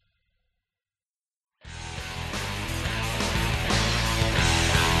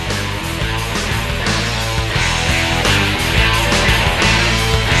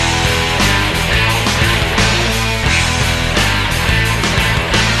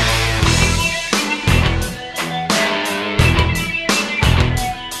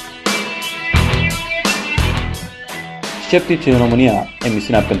Sceptici în România,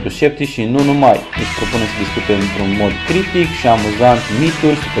 emisiunea pentru sceptici și nu numai. Își propune să discute într-un mod critic și amuzant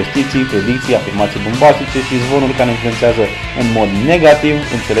mituri, superstiții, predicții, afirmații bombastice și zvonuri care influențează în mod negativ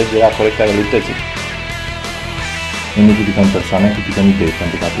înțelegerea corectă a realității. Noi nu criticăm persoane, criticăm idei,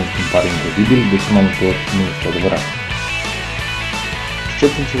 pentru că atunci când pare incredibil, de ce mai multe ori nu este adevărat.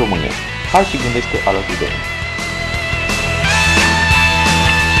 Sceptici în România. Hai și gândește alături de noi.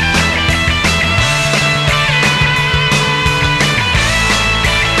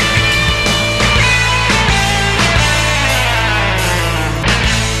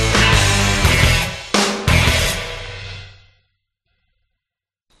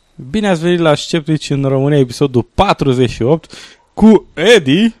 Bine ați venit la Sceptici în România, episodul 48, cu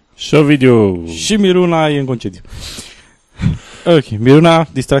Edi și Ovidiu și Miruna e în concediu. Ok, Miruna,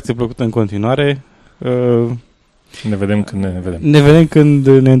 distracție plăcută în continuare. Ne vedem când ne vedem. Ne vedem când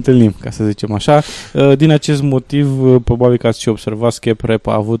ne întâlnim, ca să zicem așa. Din acest motiv, probabil că ați și observat, Skep Rap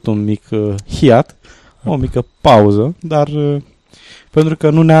a avut un mic hiat, o mică pauză, dar pentru că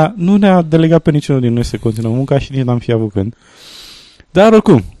nu ne-a delegat pe niciunul din noi să continuăm munca și nici n-am fi avut când. Dar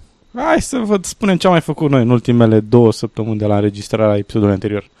oricum, hai să vă spunem ce am mai făcut noi în ultimele 2 săptămâni de la înregistrarea episodului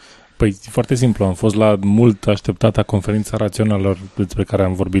anterior. Păi, foarte simplu, am fost la mult așteptata conferința raționalelor despre care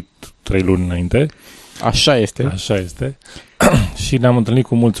am vorbit 3 luni înainte. Așa este. Așa este. Și ne-am întâlnit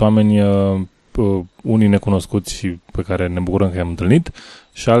cu mulți oameni, unii necunoscuți și pe care ne bucurăm că i-am întâlnit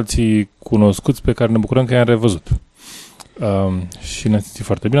și alții cunoscuți pe care ne bucurăm că i-am revăzut. Și ne-am simțit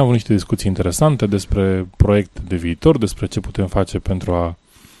foarte bine, am avut niște discuții interesante despre proiecte de viitor, despre ce putem face pentru a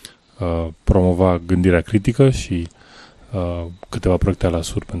promova gândirea critică și câteva proiecte la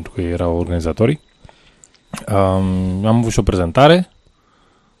sur pentru că ei erau organizatorii. Am avut și o prezentare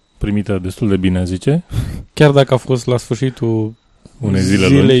primită destul de bine, zice. Chiar dacă a fost la sfârșitul unei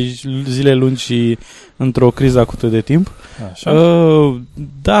zile lungi și într-o criză acută de timp. Așa.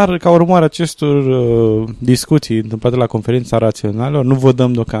 Dar ca urmare acestor discuții întâmplate la conferința rațională, nu vă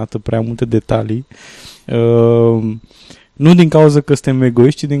dăm deocamdată prea multe detalii. Nu din cauza că suntem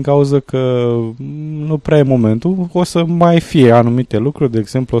egoiști, ci din cauza că nu prea e momentul. O să mai fie anumite lucruri, de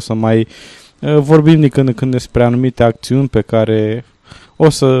exemplu, o să mai vorbim din când în când despre anumite acțiuni pe care o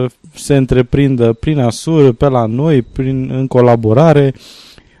să se întreprindă prin Asur, pe la noi, în colaborare.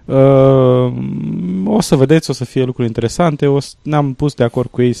 O să vedeți, o să fie lucruri interesante. Ne-am pus de acord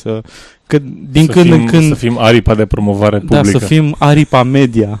cu ei să fim aripa de promovare publică. Da, să fim aripa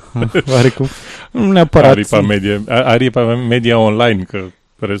media. Nu neapărat. Aripa media online, că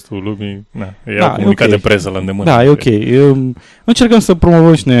restul lumii e comunicat de presă la îndemână. Da, e ok. Încercăm să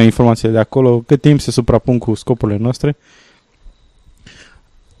promovăm și noi informațiile de acolo, cât timp se suprapun cu scopurile noastre.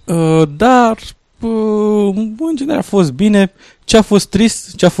 Dar în general a fost bine. Ce a fost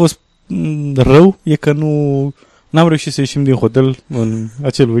trist, ce a fost rău e că n-am reușit să ieșim din hotel în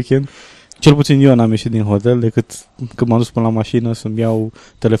acel weekend. Cel puțin eu n-am ieșit din hotel decât când m-am dus până la mașină să-mi iau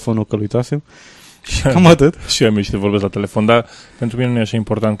telefonul că uitasem. Și cam atât. Și eu am ieșit să vorbesc la telefon, dar pentru mine nu e așa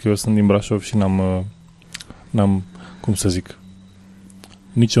important că eu sunt din Brașov și n-am, cum să zic,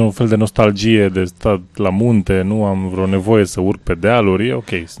 niciun fel de nostalgie de stat la munte, nu am vreo nevoie să urc pe dealuri, e ok.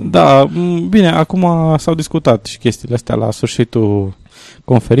 Da, bine, acum s-au discutat și chestiile astea la sfârșitul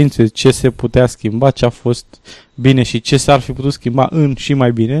conferinței, ce se putea schimba, ce a fost bine și ce s-ar fi putut schimba și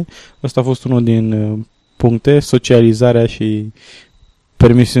mai bine. Ăsta a fost unul din puncte, socializarea și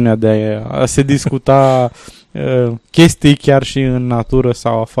permisiunea de a se discuta chestii chiar și în natură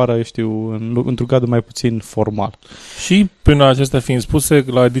sau afară, într-un cadru mai puțin formal. Și prin acestea fiind spuse,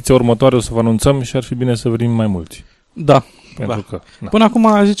 la ediția următoare o să vă anunțăm și ar fi bine să venim mai mulți. Da. Până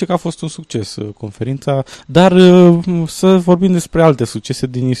acum zice că a fost un succes conferința, dar să vorbim despre alte succese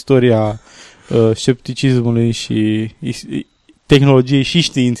din istoria scepticismului și tehnologiei și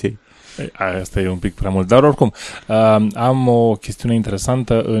științei. Asta e un pic prea mult, dar oricum am o chestiune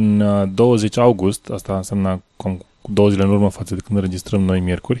interesantă. În 20 august, asta înseamnă cu 2 zile în urmă față de când înregistrăm noi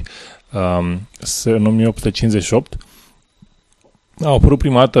miercuri, în 1858 au apărut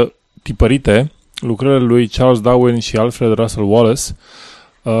prima dată tipărite lucrările lui Charles Darwin și Alfred Russel Wallace,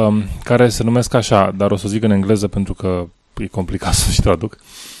 care se numesc așa, dar o să zic în engleză pentru că e complicat să și traduc.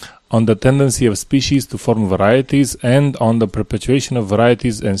 On the tendency of species to form varieties and on the perpetuation of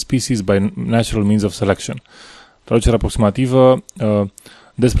varieties and species by natural means of selection. Traducerea aproximativă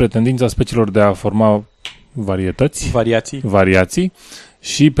despre tendința speciilor de a forma variații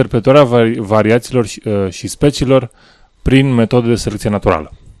și perpetuarea variațiilor și speciilor prin metode de selecție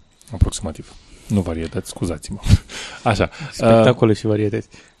naturală. Aproximativ. Nu varietăți, scuzați-mă. Așa. Spectacole și varietăți.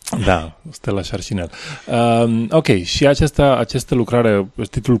 Da, Stella Șarșinel. Ok, și această lucrare,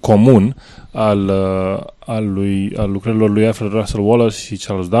 titlul comun al lucrărilor lui Alfred Russel Wallace și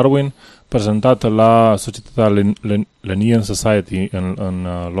Charles Darwin, prezentată la Societatea Linnean Society în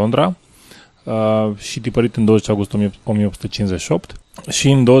Londra și tipărit în 20 august 1858 și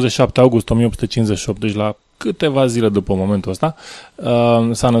în 27 august 1858, deci la câteva zile după momentul ăsta,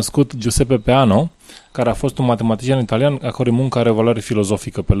 s-a născut Giuseppe Peano, care a fost un matematician italian, a cărui muncă are valoare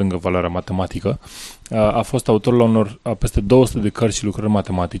filozofică pe lângă valoarea matematică. A fost autor la peste 200 de cărți și lucrări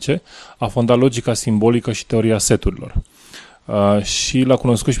matematice, a fondat logica simbolică și teoria seturilor. Și l-a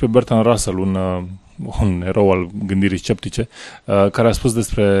cunoscut și pe Bertrand Russell, un erou al gândirii sceptice, care a spus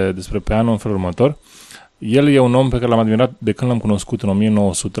despre Peano în felul următor: el e un om pe care l-am admirat de când l-am cunoscut în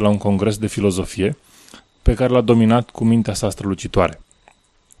 1900 la un congres de filozofie, pe care l-a dominat cu mintea sa strălucitoare.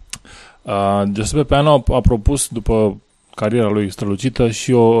 Giuseppe Peano a propus, după cariera lui strălucită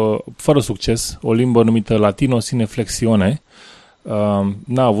și fără succes, o limbă numită latino sine flexione.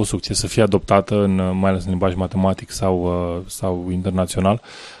 N-a avut succes să fie adoptată, mai ales în limbaj matematic sau internațional,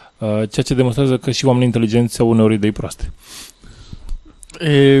 ceea ce demonstrează că și oamenii inteligenți au uneori idei proaste.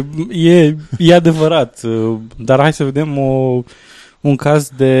 E adevărat, dar hai să vedem un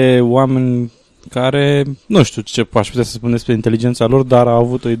caz de oameni care, nu știu ce aș putea să spun despre inteligența lor, dar au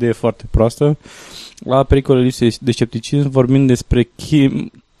avut o idee foarte proastă. La pericolul lipsei de scepticism vorbim despre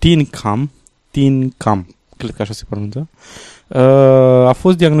Tin Cam, cred că așa se pronunță. A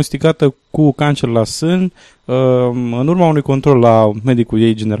fost diagnosticată cu cancer la sân. În urma unui control la medicul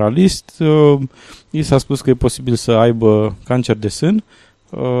ei generalist, i s-a spus că e posibil să aibă cancer de sân.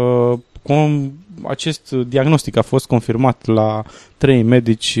 Acest diagnostic a fost confirmat la 3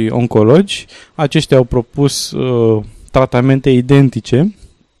 medici oncologi. Aceștia au propus tratamente identice,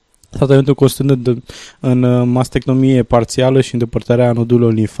 tratamentul constând în mastectomie parțială și îndepărtarea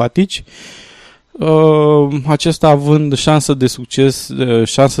nodurilor limfatici. Acesta având șansă de succes,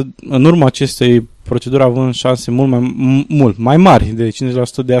 în urma acestei proceduri având șanse mult mai mari, de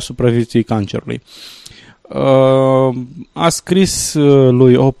 50% de a supraviețui cancerului. A scris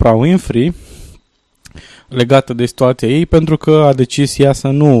lui Oprah Winfrey legată de situația ei, pentru că a decis ea să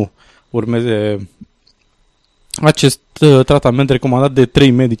nu urmeze acest tratament recomandat de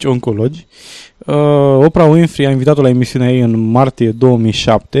 3 medici oncologi. Oprah Winfrey a invitat-o la emisiunea ei în martie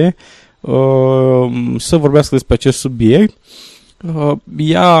 2007 să vorbească despre acest subiect.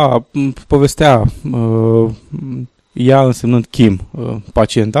 Ea povestea, ea însemnând Kim,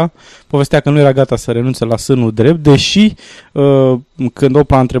 pacienta, povestea că nu era gata să renunțe la sânul drept, deși când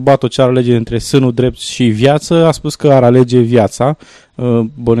Oprah a întrebat-o ce ar alege între sânul drept și viață, a spus că ar alege viața.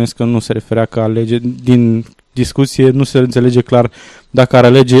 Bănuiesc că nu se referea că alege, din discuție nu se înțelege clar dacă ar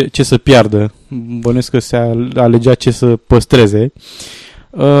alege ce să piardă. Bănuiesc că se alegea ce să păstreze.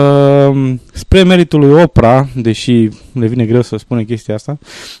 Spre meritul lui Oprah, deși le vine greu să spune chestia asta,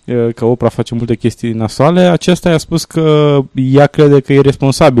 că Oprah face multe chestii nasoale, acesta i-a spus că ea crede că e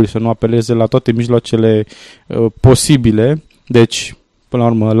responsabil să nu apeleze la toate mijloacele posibile, deci până la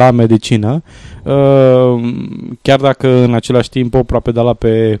urmă la medicină, chiar dacă în același timp Oprah pedala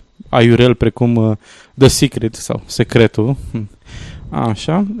pe aiurel precum The Secret sau Secretul.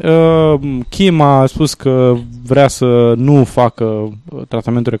 Așa. Kim a spus că vrea să nu facă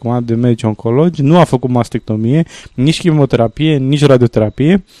tratamentul recomandat de medici oncologi, nu a făcut mastectomie, nici chimioterapie, nici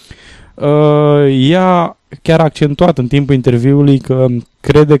radioterapie. Ea chiar a accentuat în timpul interviului că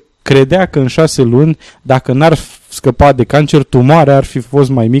credea că în 6 luni, dacă n-ar scăpa de cancer, tumarea ar fi fost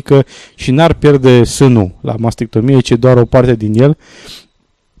mai mică și n-ar pierde sânul la mastectomie, ci doar o parte din el.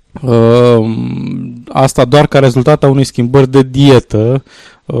 Asta doar ca rezultat a unei schimbări de dietă,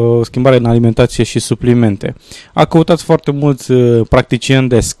 schimbare în alimentație și suplimente. A căutat foarte mulți practicieni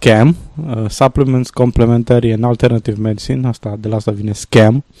de scam, Supplements, Complementary and Alternative Medicine, de la asta vine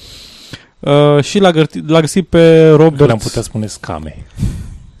scam, și l-a găsit pe Robert... Le-am putea spune scame.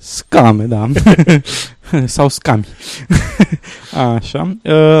 Scame, da. Sau scami. Așa.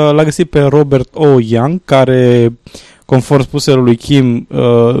 L-a găsit pe Robert O. Young, care, conform spuselor lui Kim,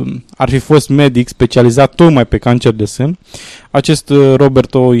 ar fi fost medic specializat tocmai pe cancer de sân. Acest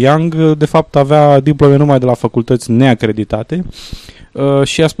Robert O. Young, de fapt, avea diplome numai de la facultăți neacreditate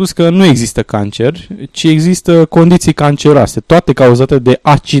și a spus că nu există cancer, ci există condiții canceroase, toate cauzate de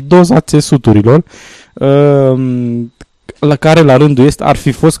acidoza țesuturilor, la care la rândul ei ar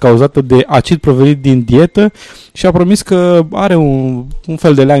fi fost cauzată de acid provenit din dietă, și a promis că are un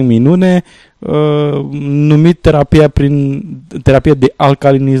fel de leac minune numit terapia de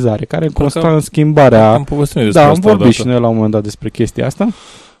alcalinizare, care consta în schimbarea... Am povestit despre asta. Da, asta am vorbit și noi la un moment dat despre chestia asta.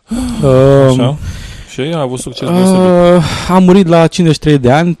 Și a avut succes deosebit. A murit la 53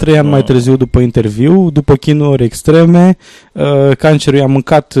 de ani, 3 ani mai târziu după interviu, după chinuri extreme. Cancerul i-a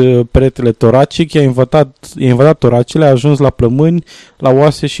mâncat peretele toracic, i-a invadat toracele, a ajuns la plămâni, la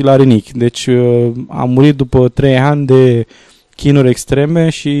oase și la rinichi. Deci a murit după 3 ani de chinuri extreme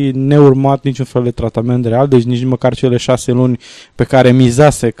și neurmat niciun fel de tratament real, deci nici măcar cele 6 luni pe care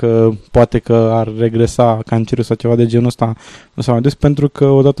mizase că poate că ar regresa cancerul sau ceva de genul ăsta nu s-a mai dus, pentru că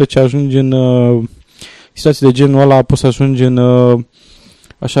odată ce ajungi în situații de genul ăla poți să ajungi în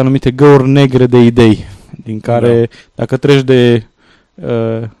așa numite găuri negre de idei, din care dacă treci de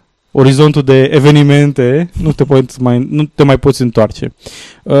orizontul de evenimente, nu te mai poți întoarce.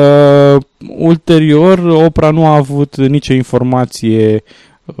 Ulterior, Oprah nu a avut nicio informație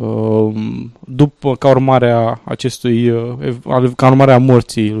ca urmare a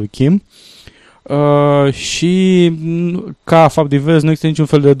morții lui Kim. Și ca fapt divers nu există niciun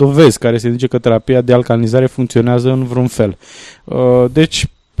fel de dovezi care se indice că terapia de alcalinizare funcționează în vreun fel. Deci,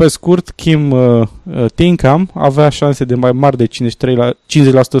 pe scurt, Kim Tinkham avea șanse de mai mari de 50%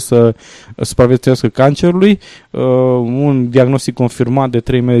 să supraviețuiască cancerului, un diagnostic confirmat de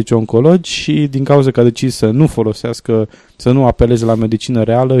 3 medici oncologi și din cauza că a decis să nu apeleze la medicină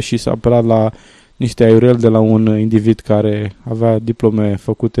reală și să apela la niște aiureli de la un individ care avea diplome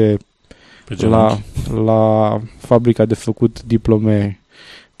făcute la fabrica de făcut diplome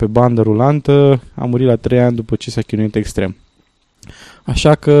pe bandă rulantă, a murit la 3 ani după ce s-a chinuit extrem.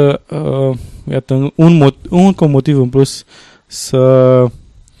 Așa că, iată, un motiv în plus să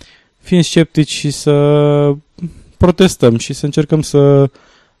fim sceptici și să protestăm și să încercăm să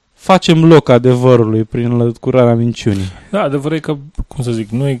facem loc adevărului prin lăcurarea minciunii. Da, adevărul e că, cum să zic,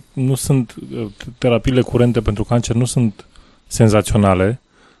 nu sunt terapiile curente pentru cancer, nu sunt senzaționale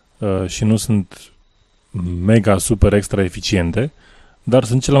și nu sunt mega, super, extra eficiente, dar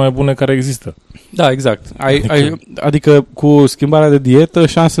sunt cele mai bune care există. Da, exact. Adică cu schimbarea de dietă,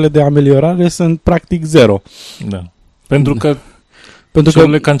 șansele de ameliorare sunt practic zero. Da. Pentru că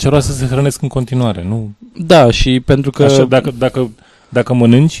celulele canceroase se hrănesc în continuare, nu? Da, și pentru că... Așa, dacă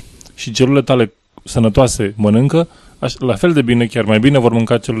mănânci și celulele tale sănătoase mănâncă, la fel de bine, chiar mai bine vor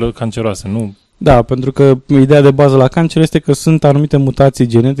mânca celulele canceroase, nu? Da, pentru că ideea de bază la cancer este că sunt anumite mutații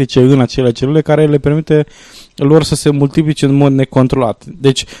genetice în acele celule care le permite lor să se multiplice în mod necontrolat.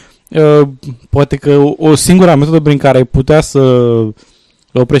 Deci, poate că o singură metodă prin care ai putea să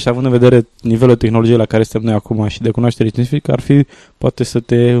le oprești, având în vedere nivelul tehnologiei la care suntem noi acum și de cunoaștere științifică, ar fi poate să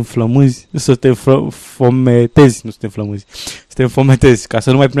te înfometezi, ca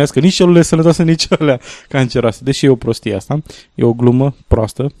să nu mai primească nici celulele sănătoase, nici alea canceroase. Deși e o prostie asta, e o glumă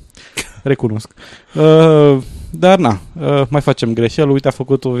proastă, recunosc. Dar mai facem greșeli. Uite, a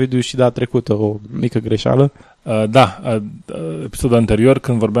făcut un video și data trecută o mică greșeală. Episodul anterior,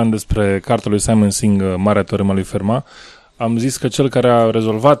 când vorbeam despre cartea lui Simon Singh, Marea Teoremă lui Fermat, am zis că cel care a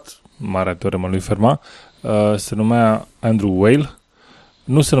rezolvat Marea Teoremă lui Fermat se numea Andrew Weil.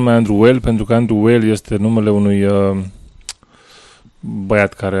 Nu se numea Andrew Weil pentru că Andrew Weil este numele unui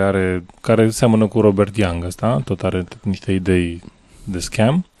băiat care seamănă cu Robert Young ăsta, tot are niște idei de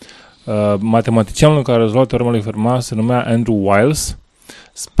scam. Matematicianul care a rezolvat teorema lui Fermat se numea Andrew Wiles.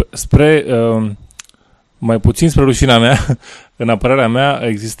 Mai puțin spre rușinea mea, în apărarea mea,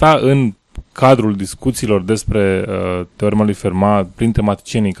 exista în cadrul discuțiilor despre teorema lui Fermat prin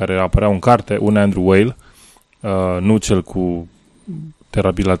tematicienii care apăreau în carte un Andrew Weil, nu cel cu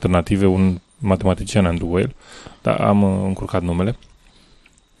terapiile alternative, un matematician Andrew Weil, dar am încurcat numele.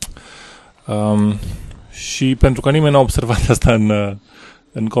 Și pentru că nimeni n-a observat asta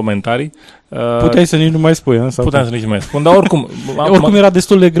în comentarii. Puteai să nici nu mai spui, sau puteam să nici nu mai spun, dar oricum... oricum era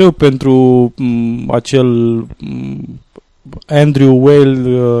destul de greu pentru acel Andrew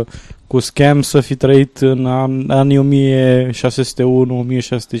Weil cu scam să fi trăit în anii 1601-1665,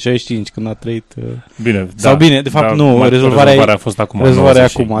 când a trăit... Bine, sau bine, de fapt nu, rezolvarea a fost acum. Rezolvarea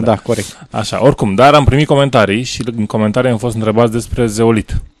acum, da, corect. Așa, oricum, dar am primit comentarii și în comentarii am fost întrebați despre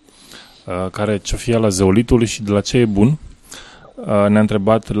zeolit. Care ce-o fie la zeolitul și de la ce e bun. Ne-a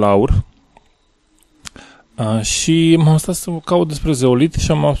întrebat Laur. Și m-am stat să caut despre zeolit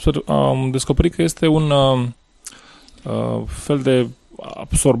și am descoperit că este un fel de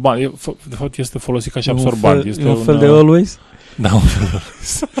absorbant. De fapt, este folosit ca și absorbant. Este un fel de always? Da, un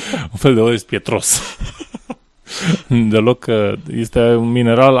fel de always pietros. Deloc, este un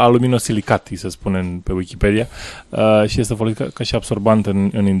mineral aluminosilicat, se spune pe Wikipedia, și este folosit ca și absorbant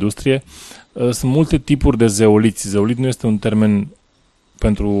în industrie. Sunt multe tipuri de zeoliți. Zeolit nu este un termen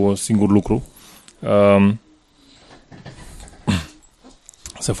pentru un singur lucru.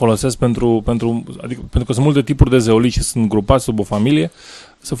 se folosesc adică pentru că sunt multe tipuri de zeoliți și sunt grupați sub o familie,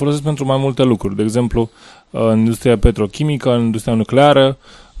 se folosesc pentru mai multe lucruri. De exemplu, în industria petrochimică, în industria nucleară,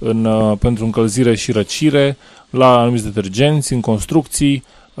 pentru încălzire și răcire, la anumiți detergenți, în construcții,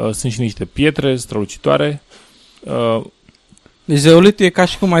 sunt și niște pietre strălucitoare. Deci zeolitul e ca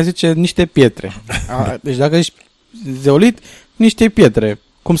și cum ai zice niște pietre. Deci dacă ești zeolit, niște pietre.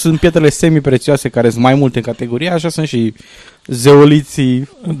 Cum sunt pietrele semi-prețioase care sunt mai multe în categorie, așa sunt și zeoliții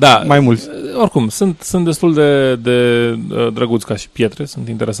mai mulți. Oricum, sunt destul de drăguți ca și pietre, sunt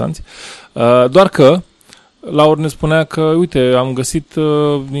interesanți. Doar că Laur ne spunea că, uite, am găsit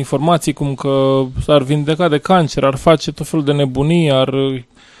informații cum că ar vindeca de cancer, ar face tot felul de nebunii, ar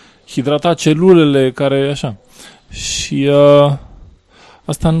hidrata celulele care, așa. Și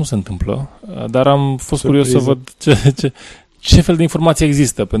asta nu se întâmplă, dar am fost curios să văd ce fel de informații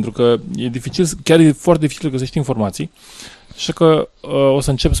există, pentru că e dificil, chiar e foarte dificil să găsești informații. Așa că o să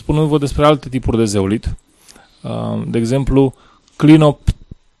încep spunându-vă despre alte tipuri de zeolit. De exemplu,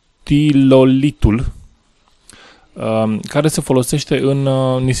 clinoptilolitul, care se folosește în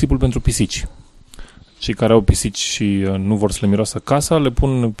nisipul pentru pisici. Cei care au pisici și nu vor să le miroasă casa, le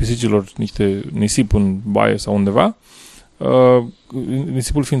pun pisicilor niște nisip în baie sau undeva.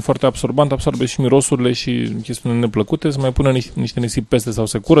 Nisipul fiind foarte absorbant, absorbe și mirosurile și chestiunile neplăcute, se mai pune niște nisip peste sau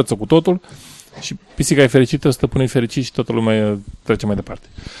se curăță cu totul și pisica e fericită, stăpânul e fericit și toată lumea trece mai departe.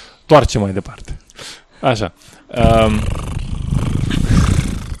 Toarce mai departe. Așa.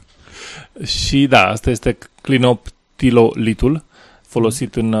 Și da, asta este clinoptilolitul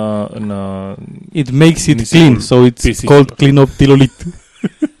folosit în It makes it clean, so it's called clinoptilolit.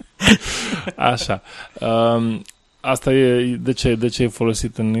 Așa. Asta e de ce e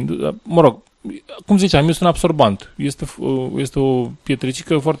folosit în industrie. Mă rog, cum ziceam, este un absorbant. Este o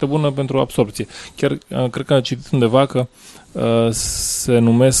pietricică foarte bună pentru absorpție. Chiar cred că am citit undeva că se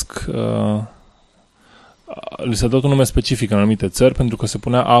numesc li se dă un nume specific în anumite țări pentru că se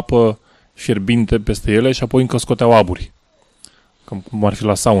punea apă fierbinte peste ele și apoi încă scoteau aburi. Cum ar fi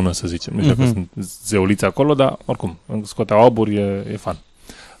la saună, să zicem. Nu știu dacă sunt zeoliți acolo, dar oricum, scoteau aburi, e fan.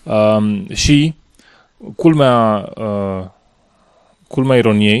 Și culmea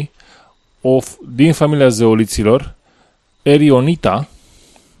ironiei, din familia zeoliților, erionitul,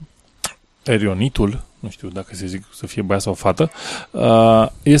 nu știu dacă se zic să fie băiat sau fată,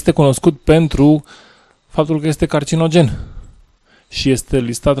 este cunoscut pentru faptul că este carcinogen și este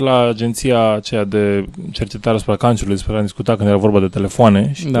listat la agenția aceea de cercetare asupra cancerului, despre care am discutat când era vorba de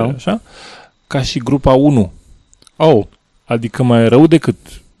telefoane și așa, ca și grupa 1. Adică mai rău decât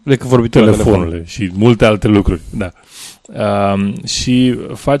vorbitorul telefonului și multe alte lucruri. Da. Și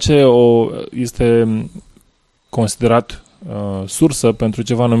este considerat sursă pentru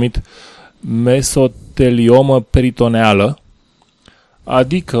ceva numit mesoteliomă peritoneală,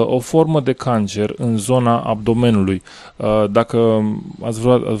 adică o formă de cancer în zona abdomenului. Dacă ați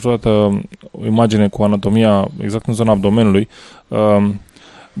văzut o imagine cu anatomia exact în zona abdomenului,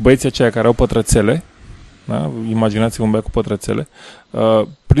 băieții aceia care au pătrățele, da? Imaginați-vă un băiat cu pătrățele,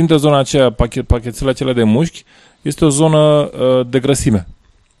 printre zona aceea, pachetele acelea de mușchi, este o zonă de grăsime.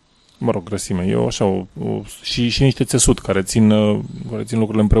 Mă rog, grăsime. E așa și niște țesut care țin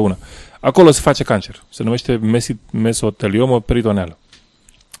lucrurile împreună. Acolo se face cancer. Se numește mesoteliomă peritoneală.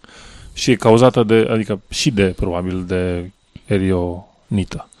 Și e cauzată probabil de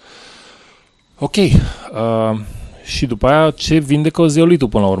erionită. Ok. Și după aia, ce vindecă zeolitul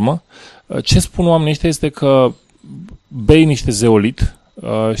până la urmă? Ce spun oamenii ăștia este că bei niște zeolit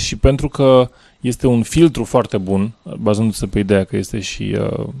și pentru că este un filtru foarte bun, bazându-se pe ideea că este și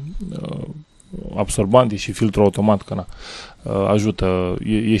absorbant, e și filtru automat, că ajută,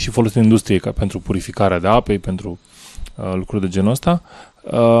 e și folosit în industrie ca pentru purificarea de apei, pentru lucruri de genul ăsta,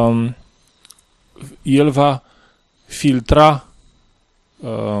 el va filtra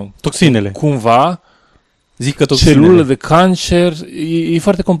toxinele. Cumva toxinele. Celulele de cancer, e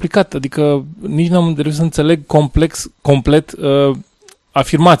foarte complicat, adică nici n-am reușit să înțeleg complet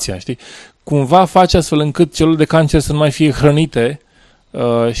afirmația, știi? Cumva face astfel încât celulele de cancer să nu mai fie hrănite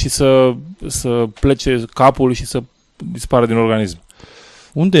și să plece capul și să dispară din organism.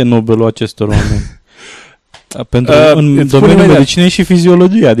 Unde e Nobelul acestor oameni? În domeniul medicinei și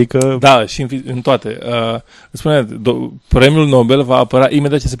fiziologiei, adică... Da, și în toate. Îți spune, premiul Nobel va apăra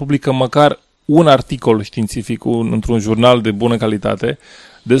imediat ce se publică măcar un articol științific într-un jurnal de bună calitate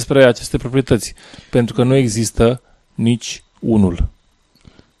despre aceste proprietăți. Pentru că nu există nici unul.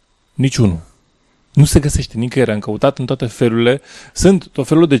 Niciunul. Nu se găsește nicăieri. Am căutat în toate felurile. Sunt tot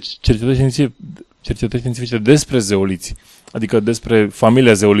felul de cercetări științifice despre zeoliți. Adică despre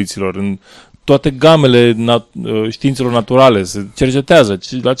familia zeoliților în toate gamele științelor naturale, se cercetează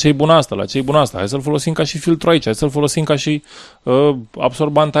la ce e bun asta, la ce e bun asta, hai să-l folosim ca și filtru aici, hai să-l folosim ca și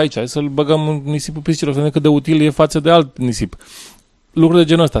absorbant aici, hai să-l băgăm în nisipul pisicilor, să vedem cât de util e față de alt nisip. Lucruri de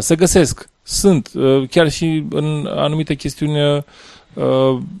genul ăsta se găsesc, sunt, chiar și în anumite chestiuni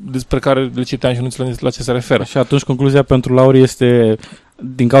despre care le citeam și nu înțeleg la ce se referă. Și atunci concluzia pentru Lauri este,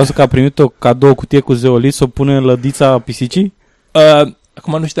 din cauza că a primit o cadou cutie cu zeolit, să o pune în lădița pisicii?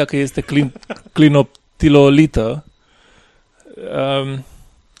 Acum nu știu dacă este clinoptilolită.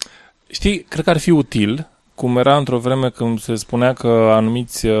 Știi, cred că ar fi util, cum era într-o vreme când se spunea că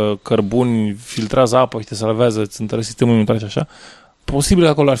anumiți cărbuni filtrează apă și te salvează, îți întăresc sistemul imunitar și așa. Posibil că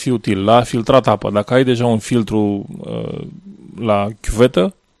acolo ar fi util, la filtrat apă. Dacă ai deja un filtru la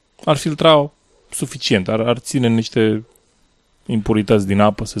chiuvetă, ar filtra suficient, ar ține niște impurități din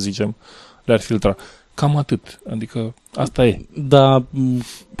apă, să zicem, le-ar filtra. Cam atât, adică asta e. Dar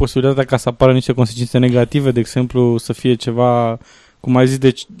posibilitatea ca să apară niște consecințe negative, de exemplu, să fie ceva, cum ai zis,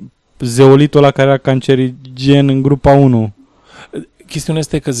 deci zeolitul ăla care era cancerigen în grupa 1. Chestiunea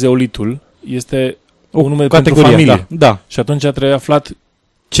este că zeolitul este un nume pentru familie. Da. Și atunci trebuie aflat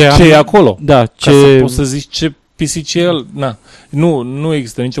ce e acolo. Da, ca să poți să zici ce pisici e el. Na. Nu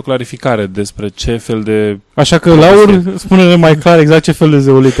există nicio clarificare despre ce fel de... Așa că, Laur, spune-ne mai clar exact ce fel de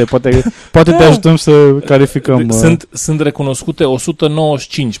zeolite. Poate te ajutăm să clarificăm. Sunt recunoscute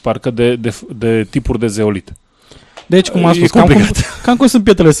 195, parcă, de tipuri de zeolit. Deci, cum am spus, cam cum sunt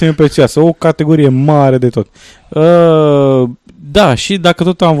pietrele semiprețioase, o categorie mare de tot. Da, și dacă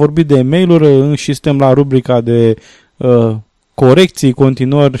tot am vorbit de e-mail-uri și suntem la rubrica de corecții,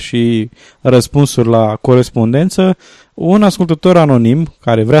 continuări și răspunsuri la corespondență, un ascultător anonim,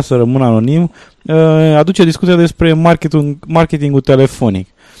 care vrea să rămână anonim, aduce discuția despre marketingul telefonic.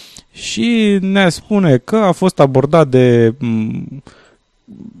 Și ne spune că a fost abordat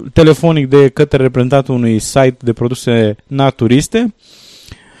telefonic de către reprezentantul unui site de produse naturiste.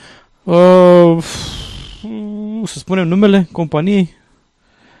 Să spunem numele companiei?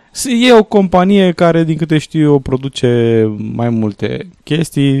 E o companie care, din câte știu eu, produce mai multe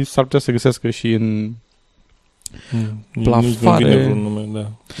chestii. S-ar putea să găsească și în plafare. Nume, da.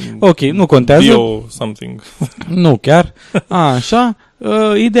 Ok, nu contează. Bio something. Nu chiar. Așa.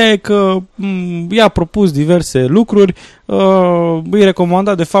 Ideea e că i-a propus diverse lucruri. Îi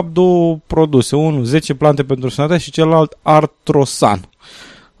recomanda de fapt două produse. Unul 10 plante pentru sănătate și celălalt Artrosan.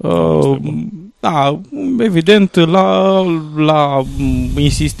 Da, evident, la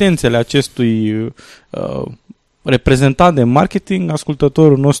insistențele acestui reprezentant de marketing,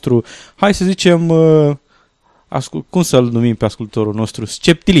 ascultătorul nostru, hai să zicem, cum să-l numim pe ascultătorul nostru?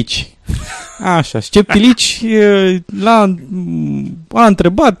 Sceptilici. Așa, Sceptilici a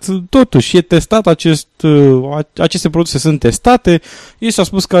întrebat, totuși, e testat aceste produse sunt testate. Ei s-a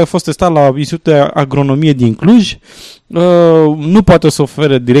spus că a fost testat la Institutul de Agronomie din Cluj. Nu poate să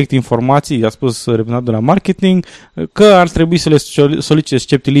ofere direct informații, a spus reprezentantul de la marketing, că ar trebui să le solicite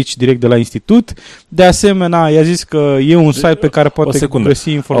Sceptilici direct de la institut. De asemenea, i-a zis că e un site pe care poate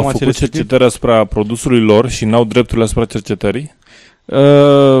găsi informații. Au făcut cercetări asupra produsului lor și n-au drepturile asupra cercetării?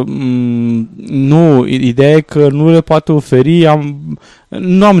 Nu, ideea e că nu le poate oferi.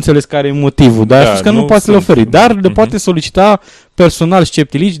 Nu am înțeles care e motivul, dar a spus că nu poate să le oferi, dar le poate solicita personal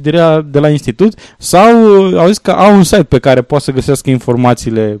Sceptilici de la institut, sau au zis că au un site pe care poate să găsească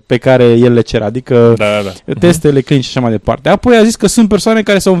informațiile pe care el le cere, adică testele clinice și așa mai departe. Apoi a zis că sunt persoane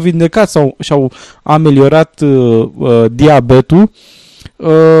care s-au vindecat sau și-au ameliorat diabetul.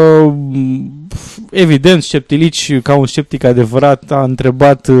 Evident, Sceptilici, ca un sceptic adevărat,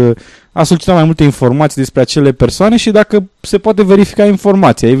 a solicitat mai multe informații despre acele persoane și dacă se poate verifica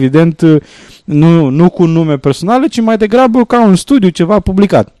informația. Evident, nu cu nume personale, ci mai degrabă ca un studiu, ceva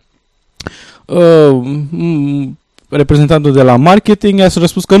publicat. Reprezentantul de la marketing a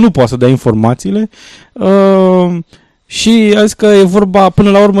răspuns că nu poate să dea informațiile și a zis că e vorba, până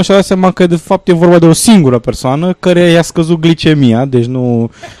la urmă și-a dat seama că de fapt e vorba de o singură persoană care i-a scăzut glicemia, deci nu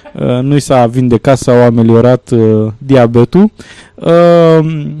i s-a vindecat sau ameliorat diabetul.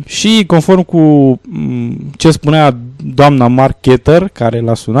 Și conform cu ce spunea doamna marketer care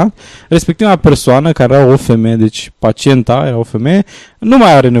l-a sunat, respectiva persoană care era o femeie, deci pacienta era o femeie, nu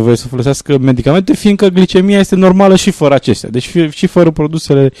mai are nevoie să folosească medicamente, fiindcă glicemia este normală și fără acestea, deci și fără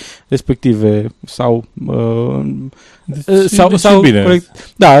produsele respective sau bine.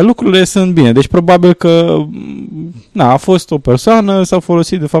 Corect. Da, lucrurile sunt bine. Deci probabil că a fost o persoană, s-a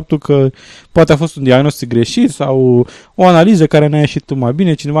folosit de faptul că poate a fost un diagnostic greșit sau o analiză care n-a ieșit mai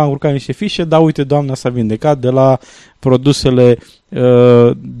bine, cineva a încurcat niște fișe, dar uite, doamna s-a vindecat de la produsele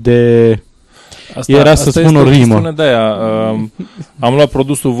de Era să spun o rimă. De aia. Am luat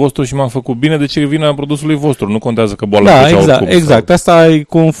produsul vostru și m-am făcut bine, de ce vine produsului vostru? Nu contează că boala exact. Asta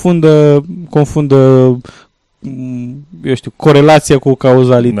confundă eu știu, corelația cu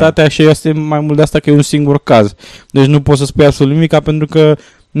cauzalitatea și este mai mult de asta că e un singur caz. Deci nu poți să spui absolut nimic pentru că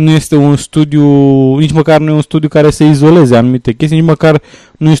nu este un studiu, nici măcar nu e un studiu care să izoleze anumite chestii, nici măcar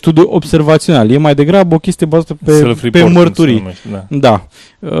nu e un studiu observațional. E mai degrabă o chestie bazată pe mărturii. Da.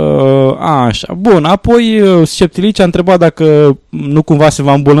 Așa. Bun, apoi Sceptici a întrebat dacă nu cumva se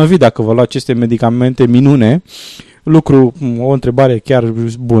va îmbolnăvi dacă va lua aceste medicamente minune. O întrebare chiar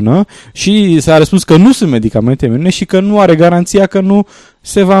bună, și s-a răspuns că nu sunt medicamente minune și că nu are garanția că nu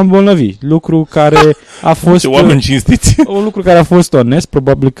se va îmbolnăvi. Lucru care a fost oameni cinstiți. Un lucru care a fost onest,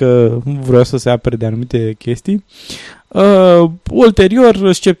 probabil că vrea să se apere de anumite chestii.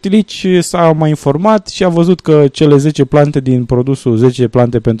 Ulterior, Sceptici s-a mai informat și a văzut că cele 10 plante din produsul 10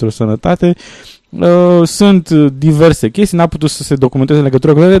 plante pentru sănătate sunt diverse chestii, n-a putut să se documenteze în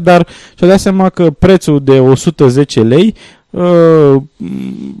legătură cu ele, dar și-a dat seama că prețul de 110 lei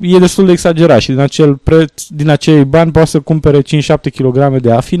e destul de exagerat și din acei bani poate să cumpere 5-7 kg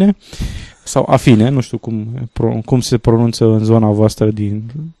de afine sau afine, nu știu cum se pronunță în zona voastră din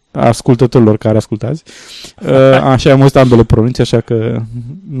ascultătorilor care ascultați. Așa am auzit ambele pronunții, așa că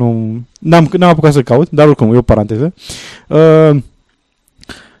n-am apucat să caut, dar oricum e o paranteză.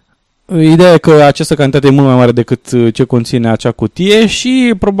 Ideea e că această cantitate e mult mai mare decât ce conține acea cutie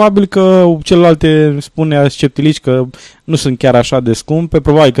și probabil că celelalte spune Sceptici că nu sunt chiar așa de scumpe,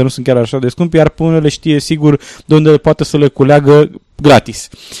 probabil că nu sunt chiar așa de scumpe, iar pe unele știe sigur de unde poate să le culeagă gratis.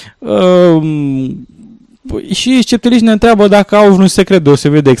 Și Sceptici ne întreabă dacă au un secret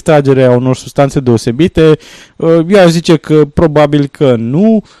deosebit de extragere a unor substanțe deosebite. Eu aș zice că probabil că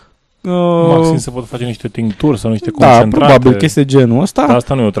nu. Maxim se pot face niște tincturi sau niște concentrate. Da, probabil chestii genul ăsta. Dar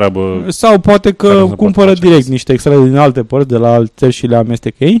asta nu e o treabă. Sau poate că cumpără direct niște extracte din alte părți, de la alte și le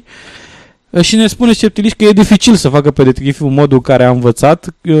amestecă ei. Și ne spune Sceptici că e dificil să facă pe detectiv în modul care a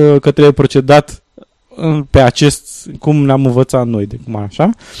învățat, că trebuie procedat pe acest, cum ne-am învățat noi, de cum așa.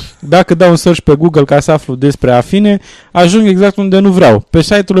 Dacă dau un search pe Google ca să aflu despre afine, ajung exact unde nu vreau, pe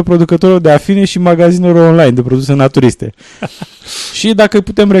site-urile producătorilor de afine și magazinelor online de produse naturiste. Și dacă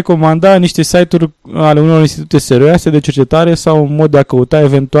putem recomanda niște site-uri ale unor institute serioase de cercetare sau un mod de a căuta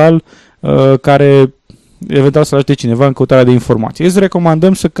eventual să ajute cineva în căutarea de informații. Îți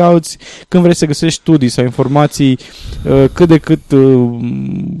recomandăm să cauți, când vrei să găsești studii sau informații cât de cât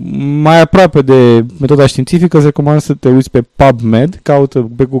mai aproape de metoda științifică, îți recomand să te uiți pe PubMed, caută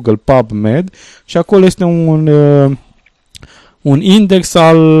pe Google PubMed și acolo este un index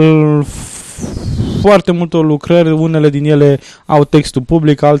al foarte multor lucrări, unele din ele au textul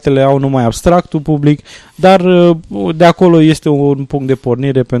public, altele au numai abstractul public, dar de acolo este un punct de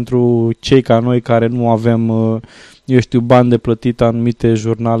pornire pentru cei ca noi care nu avem, bani de plătit anumite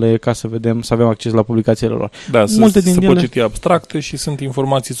jurnale ca să avem acces la publicațiile lor. Da, se pot citi abstracte și sunt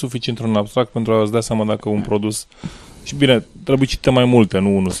informații suficient în abstract pentru a-ți da seama dacă un produs. Și bine, trebuie citite mai multe,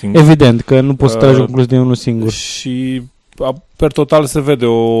 nu unul singur. Evident, că nu poți să tragi o concluzie de unul singur. Și per total se vede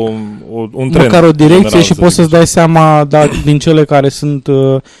un trend. Măcar o direcție și poți să-ți dai seama din cele care sunt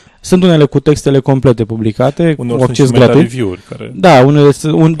unele cu textele complete publicate, cu acces gratuit.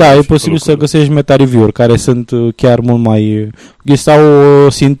 Da, e posibil să găsești meta-review-uri care sunt chiar mult mai... sau o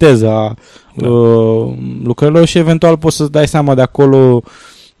sinteză a lucrărilor și eventual poți să-ți dai seama de acolo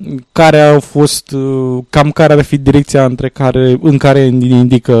care au fost, cam care ar fi direcția în care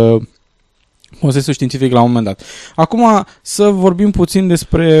indică consensul științific la un moment dat. Acum să vorbim puțin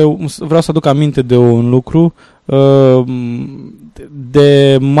vreau să aduc aminte de un lucru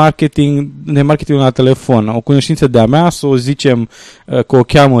de marketing la telefon. O cunoștință de-a mea, să o zicem că o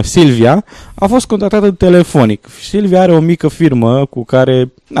cheamă Silvia, a fost contactată telefonic. Silvia are o mică firmă cu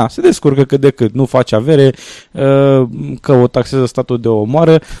care se descurcă cât de cât, nu face avere, că o taxează statul de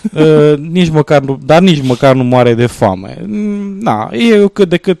omoară, nici măcar nu moare de foame. E cât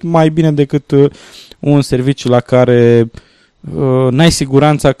de cât mai bine decât un serviciu la care n-ai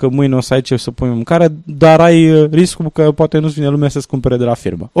siguranța că mâine o să ai ce să pui mâncare, dar ai riscul că poate nu-ți vine lumea să-ți cumpere de la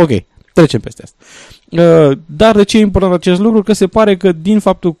firmă. Ok, trecem peste asta. Dar de ce e important acest lucru? Că se pare că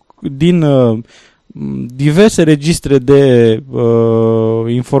din diverse registre de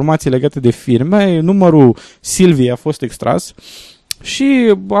informații legate de firme, numărul Silviei a fost extras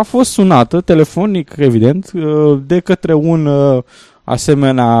și a fost sunată telefonic, evident, de către un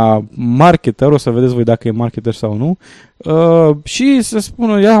asemenea marketer, o să vedeți voi dacă e marketer sau nu, și să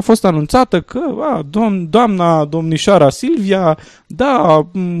spună, ea a fost anunțată că doamna domnișoara Silvia, da,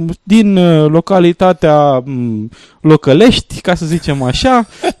 din localitatea Locălești, ca să zicem așa,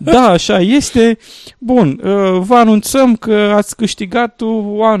 da, așa este. Bun, vă anunțăm că ați câștigat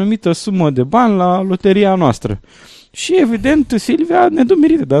o anumită sumă de bani la loteria noastră. Și evident Silvia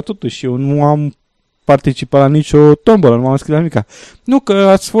nedumerită, dar totuși eu nu am participat la nicio tombolă, nu m-am înscris la nimica. Nu,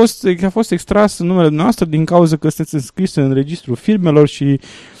 că a fost extras numele noastră din cauza că sunteți înscris în registrul firmelor și...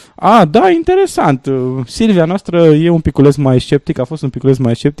 da, interesant. Silvia noastră e un piculeț mai sceptic, a fost un piculeț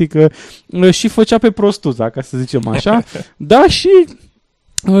mai sceptic și făcea pe prostuza, ca să zicem așa. Da, și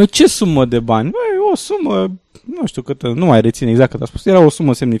ce sumă de bani? Băi, o sumă, nu știu cât, nu mai rețin exact cât a spus, era o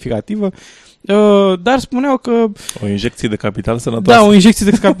sumă semnificativă. Dar spuneau că... O injecție de capital sănătoasă. Da, o injecție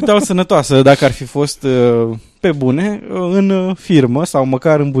de capital sănătoasă, dacă ar fi fost pe bune, în firmă sau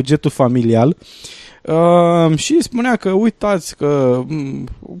măcar în bugetul familial. Și spunea că uitați că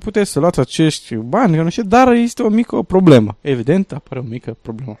puteți să luați acești bani, că nu știu, dar este o mică problemă. Evident, apare o mică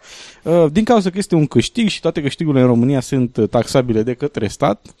problemă. Din cauza că este un câștig și toate câștigurile în România sunt taxabile de către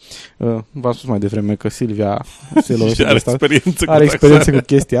stat. V-am spus mai devreme că Silvia se lovește de stat. Are experiență cu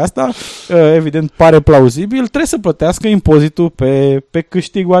chestia asta. Evident, pare plauzibil. Trebuie să plătească impozitul pe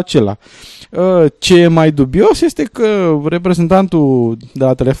câștigul acela. Ce e mai dubios este că reprezentantul de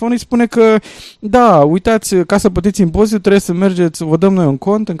la telefon îi spune că da, uitați, ca să plătiți impozitul trebuie să mergeți, vă dăm noi un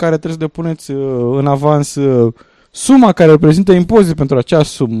cont în care trebuie să depuneți în avans suma care reprezintă impozit pentru acea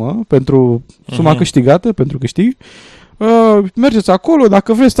sumă, pentru suma câștigată, pentru câștig. Mergeți acolo,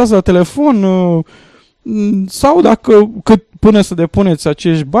 dacă vreți stați la telefon sau dacă până să depuneți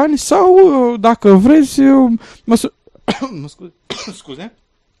acești bani sau dacă vreți scuze,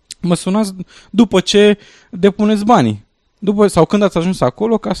 mă sunați după ce depuneți banii. Sau când ați ajuns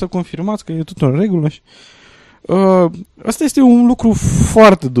acolo ca să confirmați că e tot în regulă. Asta este un lucru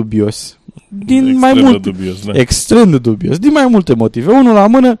foarte dubios. Extrem de dubios. Din mai multe motive. Unul la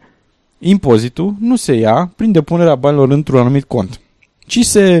mână, impozitul nu se ia prin depunerea banilor într-un anumit cont, ci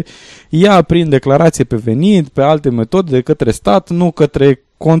se ia prin declarație pe venit, pe alte metode de către stat, nu către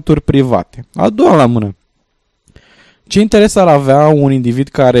conturi private. A doua la mână. Ce interes ar avea un individ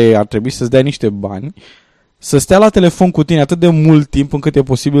care ar trebui să-ți dea niște bani să stea la telefon cu tine atât de mult timp încât e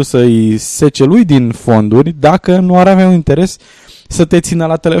posibil să-i sece lui din fonduri dacă nu ar avea un interes să te țină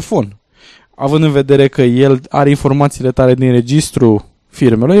la telefon? Având în vedere că el are informațiile tale din registru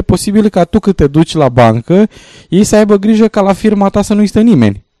firmelor, e posibil ca tu când te duci la bancă, ei să aibă grijă ca la firma ta să nu existe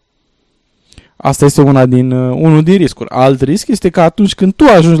nimeni. Asta este unul din riscuri. Alt risc este că atunci când tu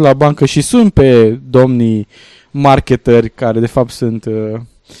ajungi la bancă și suni pe domnii marketeri care de fapt sunt,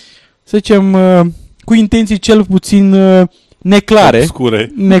 să zicem, cu intenții cel puțin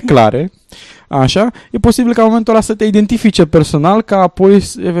neclare, așa, e posibil ca în momentul ăla să te identifice personal, ca apoi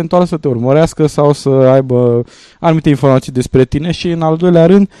eventual să te urmărească sau să aibă anumite informații despre tine și în al doilea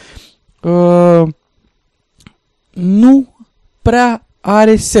rând nu prea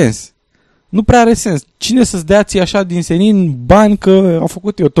are sens. Nu prea are sens. Cine să-ți dea ție așa din senin bani că au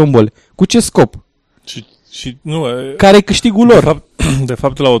făcut eu tombole? Cu ce scop? Și nu, care e câștigul lor? De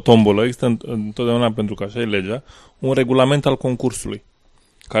fapt, la o tombolă există întotdeauna, pentru că așa e legea, un regulament al concursului,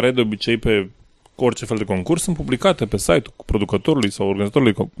 care de obicei pe orice fel de concurs sunt publicate pe site-ul producătorului sau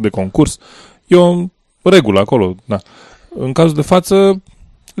organizatorului de concurs. E o regulă acolo. Da. În cazul de față,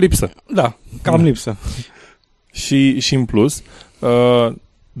 lipsă. Da, cam lipsă. Și în plus,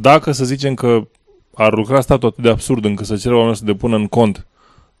 dacă să zicem că ar lucra statul atât de absurd încât să cere oamenilor să depună în cont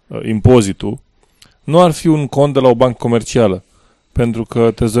impozitul, nu ar fi un cont de la o bancă comercială, pentru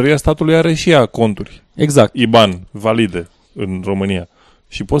că trezoria statului are și ea conturi. Exact. IBAN valide în România.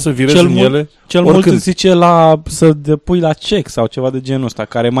 Și poți să virezi în ele cel mult îți zice să depui la cec sau ceva de genul ăsta,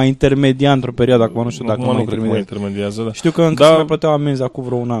 care mai intermedia într-o perioadă, acum nu știu dacă mai intermediază. Da. Știu că încă se mai plăteau amenzi acum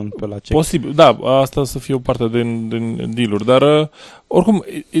vreo un an pe la cec. Posibil, da, asta să fie o parte din deal-uri, dar oricum,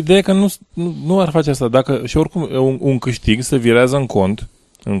 ideea e că nu ar face asta. Și oricum un câștig se virează în cont,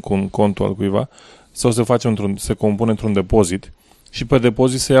 în contul al cuiva, sau se compune într-un depozit și pe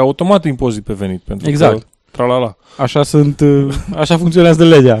depozit se ia automat impozit pe venit. Pentru exact. Că, tralala. Așa funcționează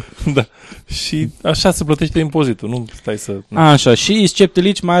legea. Da. Și așa se plătește impozitul, nu stai să... Așa, și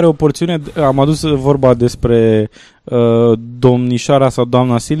Sceptici mai are o porțiune, am adus vorba despre domnișoara sau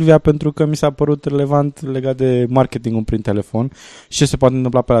doamna Silvia pentru că mi s-a părut relevant legat de marketingul prin telefon și ce se poate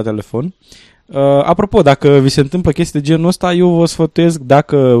întâmpla pe la telefon. Apropo, dacă vi se întâmplă chestii de genul ăsta, eu vă sfătuiesc,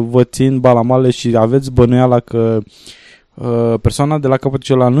 dacă vă țin balamale și aveți bănuiala că persoana de la capătul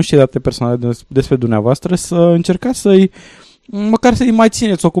celălalt nu știe date personale despre dumneavoastră, să încercați să-i măcar să-i mai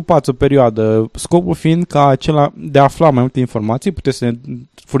țineți ocupați o perioadă, scopul fiind ca acela de a afla mai multe informații, puteți să ne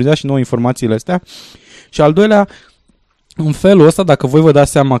furnizați și nouă informațiile astea. Și al doilea, în felul ăsta, dacă voi vă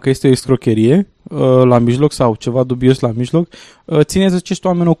dați seama că este o escrocherie la mijloc sau ceva dubios la mijloc, țineți acești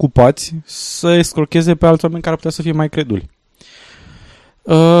oameni ocupați să escrocheze pe alți oameni care putea să fie mai creduli.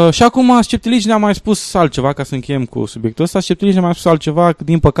 Și acum Sceptici ne-a mai spus altceva, ca să încheiem cu subiectul ăsta. Sceptici ne-a mai spus altceva,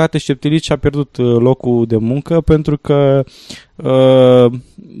 din păcate Sceptici a pierdut locul de muncă pentru că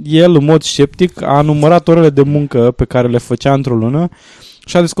el, în mod sceptic, a numărat orele de muncă pe care le făcea într-o lună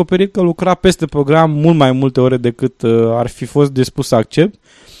și a descoperit că lucra peste program mult mai multe ore decât ar fi fost dispus să accept.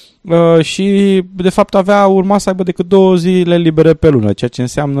 Și de fapt urma să aibă decât 2 zile libere pe lună, ceea ce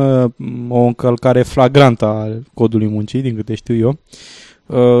înseamnă o încălcare flagrantă a codului muncii, din câte știu eu.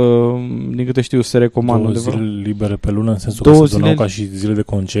 Din câte știu se recomandă 2 zile libere pe lună în sensul că se donau ca și zile de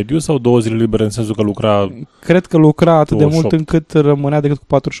concediu sau 2 zile libere în sensul că lucra... Cred că lucra atât de mult încât rămânea decât cu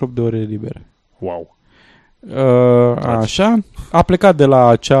 48 de ore libere. Wow! Așa, a plecat de la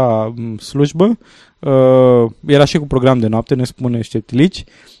acea slujbă, era și cu program de noapte, ne spune Sceptici,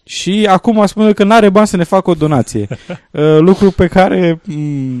 și acum spune că n-are bani să ne facă o donație. Lucru pe care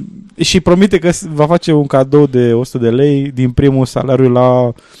și promite că va face un cadou de 100 de lei din primul salariu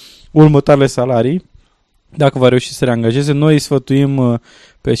la următoarele salarii, dacă va reuși să se reangajeze. Noi îi sfătuim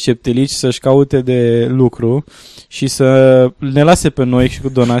pe Sceptici să-și caute de lucru și să ne lase pe noi și cu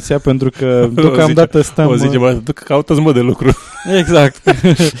donația, pentru că deocamdată stăm... O zice, mă, caută-ți mă de lucru. Exact.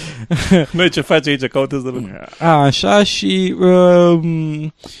 Noi ce faci aici? Caută-ți de lucru. Așa și...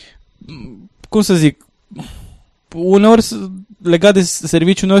 cum să zic... Uneori, legat de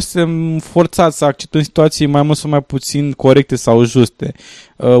serviciu, uneori suntem forțați să acceptăm situații mai mult sau mai puțin corecte sau juste.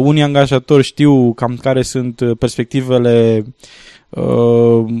 Unii angajatori știu cam care sunt perspectivele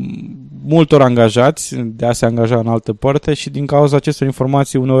multor angajați de a se angaja în altă parte și din cauza acestor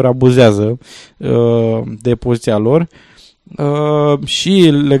informații uneori abuzează de poziția lor. Și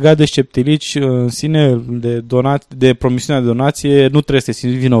legat de Sceptici în sine, de promisiunea de donație, nu trebuie să te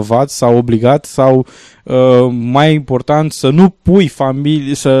simți vinovat sau obligat sau mai important să nu pui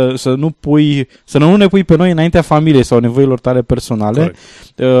familie, să nu ne pui pe noi înaintea familiei sau nevoilor tale personale.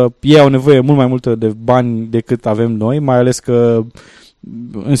 Ei au nevoie mult mai multă de bani decât avem noi, mai ales că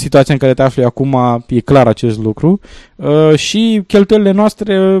în situația în care te afli acum e clar acest lucru și cheltuielile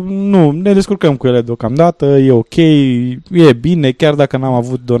noastre nu, ne descurcăm cu ele deocamdată, e ok, e bine, chiar dacă n-am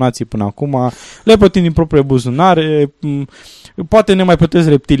avut donații până acum, le plătim din proprie buzunare, poate ne mai plătesc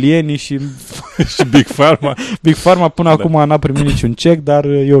reptilienii și Big Pharma. Big Pharma până acum n-a primit niciun cec, dar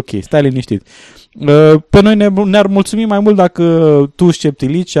e ok, stai liniștit. Pe noi ne-ar mulțumi mai mult dacă tu,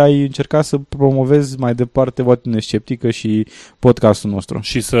 Sceptici, ai încercat să promovezi mai departe Voatine Sceptică și podcastul nostru.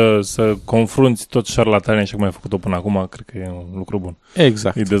 Și să confrunți tot șarlatanii așa cum ai făcut-o până acum, cred că e un lucru bun.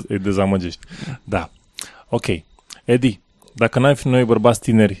 Exact. Îi dezamăgești. Da. Ok. Edi, dacă n-am fi noi bărbați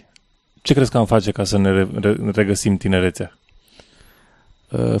tineri, ce crezi că am face ca să ne regăsim tinerețea?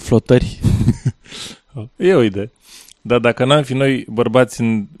 Flotări. E o idee. Dar dacă n-am fi noi bărbați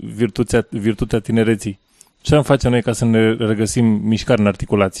în virtutea tinereții, ce am face noi ca să ne regăsim mișcare în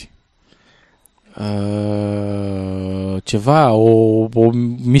articulații? Ceva, o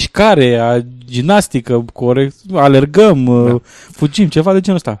mișcare, gimnastică, corect, alergăm, fugim, ceva de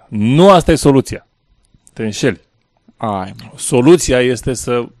genul ăsta. Nu asta e soluția. Te înșeli. Soluția este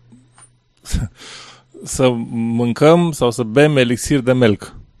să mâncăm sau să bem elixir de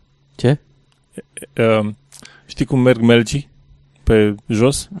melc. Ce? Știi cum merg melcii pe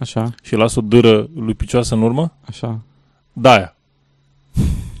jos? Așa. Și lasă o dâră lui picioasă în urmă? Așa. Da-aia.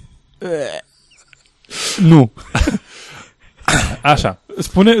 Nu. Așa.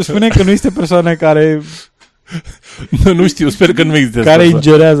 Spune că nu este persoane care... Nu știu, sper că nu există care persoane.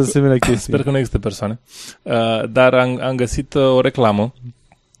 Ingerează asemenea chestii. Sper că nu există persoane. Dar am găsit o reclamă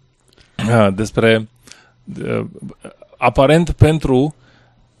despre aparent pentru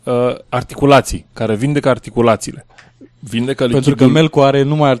articulații, care vindecă articulațiile. Vindecă lichidul... Pentru că melcul are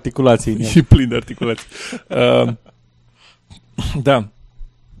numai articulații. Și plin de articulații. Da.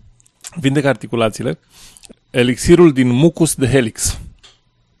 Vindecă articulațiile. Elixirul din mucus de helix.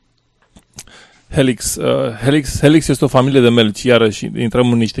 Helix este o familie de melci, iarăși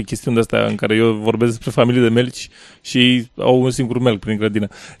intrăm în niște chestiuni de-astea în care eu vorbesc despre familie de melci și au un singur melc prin grădină.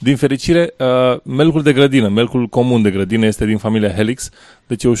 Din fericire, melcul de grădină, melcul comun de grădină este din familia Helix,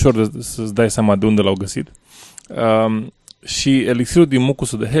 deci e ușor să-ți dai seama de unde l-au găsit. Și elixirul din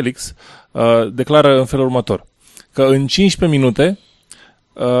mucusul de Helix declară în felul următor, că în 15 minute,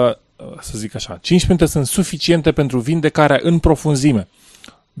 să zic așa, 15 minute sunt suficiente pentru vindecarea în profunzime.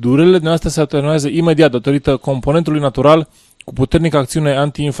 Durerile noastre se atenuează imediat datorită componentului natural cu puternică acțiune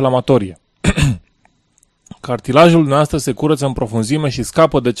antiinflamatorie. Cartilajul dumneavoastră se curăță în profunzime și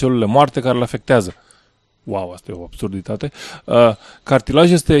scapă de celulele moarte care le afectează. Wow, asta e o absurditate.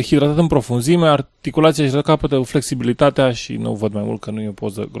 Cartilajul este hidratat în profunzime, articulația își recapătă flexibilitatea și nu văd mai mult că nu e o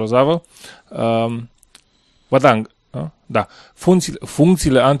poză grozavă. Da.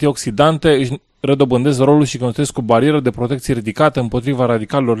 Funcțiile antioxidante își redobândesc rolul și construiesc o barieră de protecție ridicată împotriva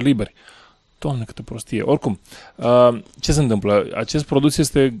radicalilor liberi. Doamne, câtă prostie. Oricum, ce se întâmplă? Acest produs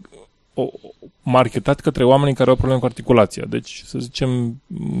este marketat către oamenii care au probleme cu articulația. Deci, să zicem,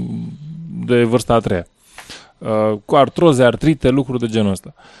 de vârsta a treia. Cu artroze, artrite, lucruri de genul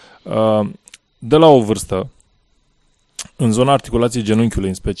ăsta. De la o vârstă, în zona articulației genunchiului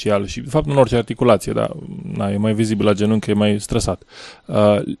în special și, de fapt, în orice articulație, dar e mai vizibil la genunchi, e mai stresat.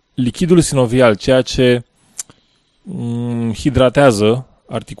 Lichidul sinovial, ceea ce hidratează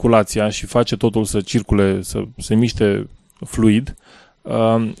articulația și face totul să circule, să se miște fluid,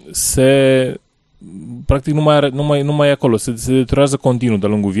 practic nu mai e acolo, se deteriorează continuu de-a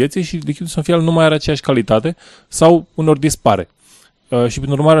lungul vieții și lichidul sinovial nu mai are aceeași calitate sau uneori dispare. Și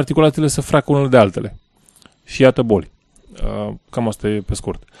prin urmare articulațiile se freacă unele de altele. Și iată boli. Cam asta e pe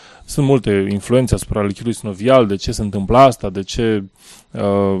scurt. Sunt multe influențe asupra lichidului sinovial, de ce se întâmplă asta, de ce,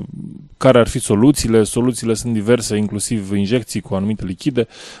 care ar fi soluțiile. Soluțiile sunt diverse, inclusiv injecții cu anumite lichide,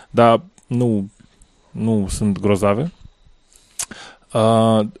 dar nu sunt grozave.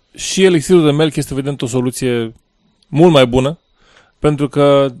 Și elixirul de melc este evident o soluție mult mai bună, pentru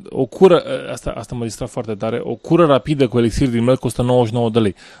că o cură, asta mă distra foarte tare, o cură rapidă cu elixir din melc costă 99 de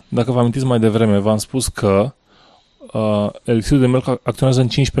lei. Dacă vă amintiți mai devreme, v-am spus că elixirul de melc acționează în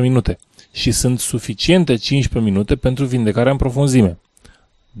 15 minute și sunt suficiente 15 minute pentru vindecarea în profunzime.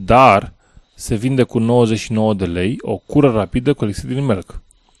 Dar se vinde cu 99 de lei o cură rapidă cu elixir din melc.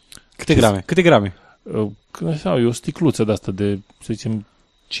 Câte grame? Așa, e o sticluță de asta de, să zicem,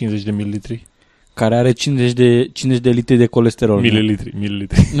 50 de mililitri. Care are 50 de litri de colesterol.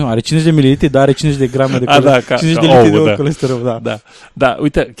 Mililitri. Nu, are 50 de mililitri, dar are 50 de grame de colesterol. 50 de litri de colesterol, da. Da,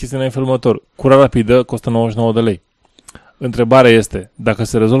 uite, chestiunea e în felul următor. Cura rapidă costă 99 de lei. Întrebarea este, dacă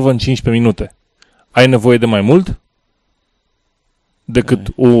se rezolvă în 15 minute, ai nevoie de mai mult decât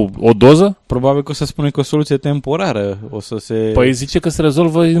o doză? Probabil că o să spune că o soluție temporară. Păi zice că se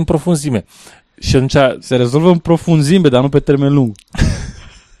rezolvă în profunzime. Și atunci se rezolvă în profunzime, dar nu pe termen lung.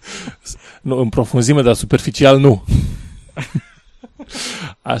 Nu, în profunzime, dar superficial nu.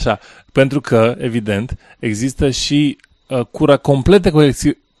 Așa. Pentru că, evident, există și cura completă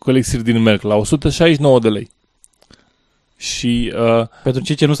cu elixir din melc la 169 de lei. Și pentru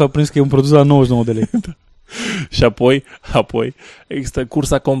cei ce nu s-au prins că e un produs la 99 de lei. Și apoi există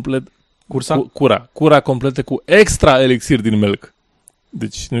cura completă cu extra elixir din melc.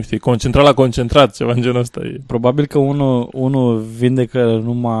 Deci, nu știu, concentrat la concentrat, ceva în genul ăsta. Probabil că unul vindecă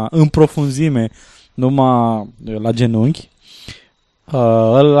numai în profunzime, numai la genunchi,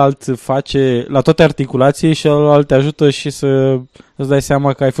 ălalt face la toate articulații și ălalt te ajută și să îți dai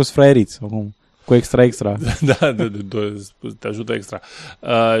seama că ai fost fraieriț cu extra. Da, te ajută extra.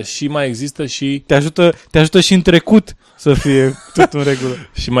 Și mai există și... Te ajută și în trecut să fie tot în regulă.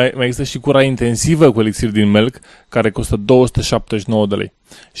 Și mai există și cura intensivă cu elixir din melc, care costă 279 de lei.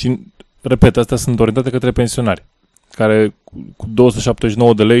 Și, repet, astea sunt orientate către pensionari, care cu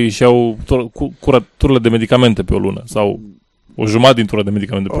 279 de lei își iau turile de medicamente pe o lună, sau o jumătate din tură de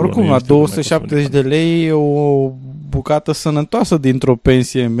medicamente pe o lună. Oricum, la 270 de lei e o bucată sănătoasă dintr-o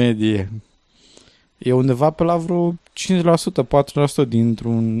pensie medie. E undeva pe la vreo 5%, 4%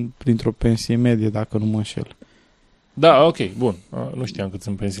 dintr-o pensie medie, dacă nu mă înșel. Da, ok, bun. Nu știam cât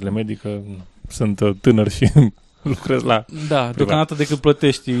sunt pensiile medii, că sunt tânăr și lucrez la... Da, deocamdată decât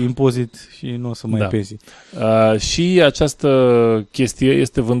plătești impozit și nu o să mai ai pensii. Și această chestie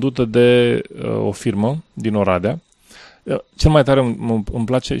este vândută de o firmă din Oradea. Cel mai tare îmi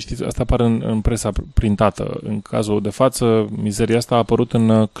place, știți, asta apare în presa printată. În cazul de față, mizeria asta a apărut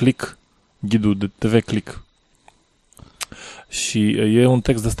în Click, ghidul de TV Click. Și e un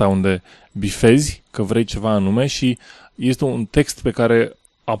text de ăsta unde bifezi că vrei ceva anume și este un text pe care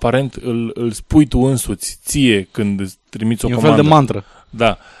aparent îl spui tu însuți ție când îți trimiți o comandă. E un fel de mantră.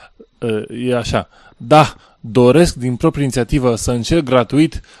 Da, e așa. Da, doresc din proprie inițiativă să încerc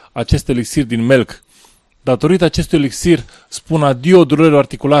gratuit acest elixir din melc. Datorită acestui elixir spun adio durerilor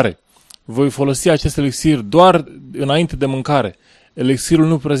articulare. Voi folosi acest elixir doar înainte de mâncare. Elixirul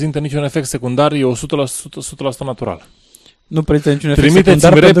nu prezintă niciun efect secundar, e 100% natural. Nu prezintă niciun efect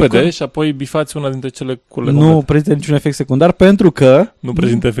secundar. Trimiteți-mi repede și apoi bifați una dintre cele curle. Nu prezintă niciun efect secundar pentru că... Nu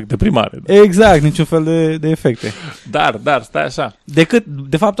prezintă efecte primare. Da. Exact, niciun fel de efecte. Dar, stai așa.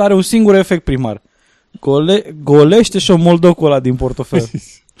 De fapt are un singur efect primar. Golește și o moldocul ăla din portofel.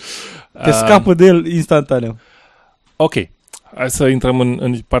 Te scapă de el instantaneu. Ok. Hai să intrăm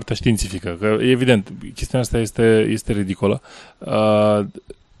în partea științifică, că evident, chestiunea asta este ridicolă.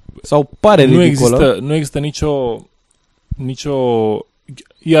 Sau pare ridicolă. Nu există nicio...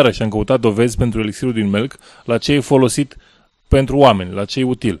 Iarăși am căutat dovezi pentru elixirul din melc, la ce e folosit pentru oameni, la ce e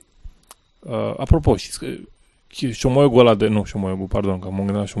util. Apropo, știți că șomoiogul ăla de... Nu, șomoiogul, pardon, că m-am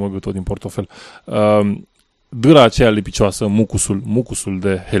gândit la șomoiogul tot din portofel. Dâra aceea lipicioasă, mucusul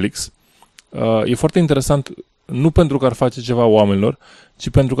de helix, e foarte interesant, nu pentru că ar face ceva oamenilor, ci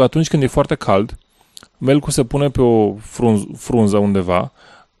pentru că atunci când e foarte cald, melcul se pune pe o frunză undeva,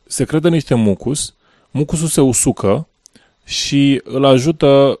 se crede niște mucusul se usucă și îl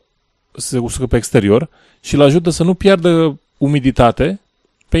ajută, se usucă pe exterior și îl ajută să nu piardă umiditate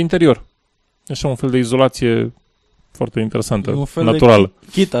pe interior. Așa un fel de izolație foarte interesantă, un fel naturală. De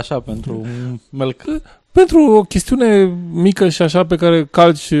kit așa pentru melc. Pentru o chestiune mică și așa pe care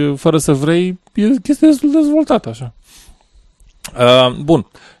calci fără să vrei, e chestia destul de dezvoltată așa. Bun.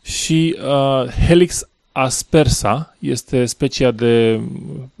 Și Helix aspersa este specia de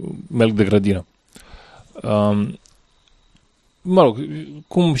melc de grădină. Mă rog,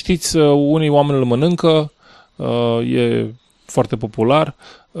 cum știți, unii oameni îl mănâncă, e foarte popular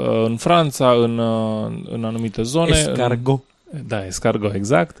în Franța, în anumite zone. Escargot. Da, escargot,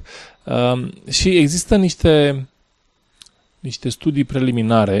 exact. Și există niște studii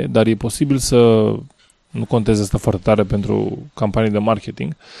preliminare, dar e posibil să nu conteze asta foarte tare pentru campanii de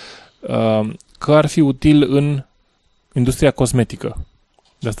marketing, că ar fi util în industria cosmetică.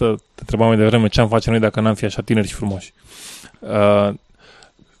 De asta te întrebam mai devreme ce am face noi dacă n-am fi așa tineri și frumoși.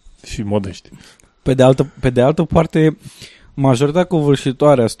 Și modești. Pe de altă parte, majoritatea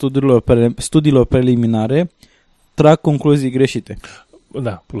covârșitoare a studiilor preliminare trag concluzii greșite.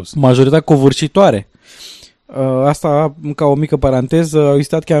 Da, plus. Majoritatea covârșitoare. Asta, ca o mică paranteză, a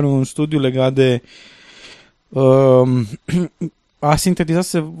existat chiar un studiu legat de a sintetizat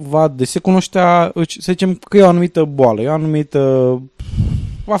să vadă, se cunoștea, să zicem că e o anumită boală, e o anumită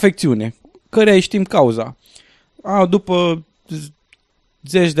afecțiune, căreia știm cauza. După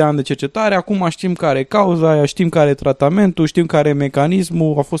zeci de ani de cercetare, acum știm care e cauza, știm care e tratamentul, știm care e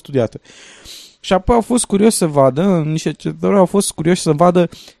mecanismul, a fost studiată. Și apoi au fost curios să vadă, niște cercetători au fost curioși să vadă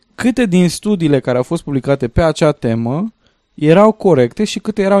câte din studiile care au fost publicate pe acea temă erau corecte și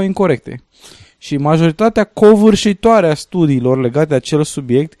câte erau incorrecte. Și majoritatea covârșitoare a studiilor legate de acel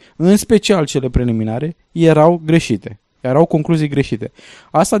subiect, în special cele preliminare, erau greșite. Erau concluzii greșite.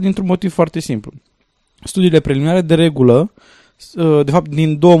 Asta dintr-un motiv foarte simplu. Studiile preliminare, de regulă, de fapt,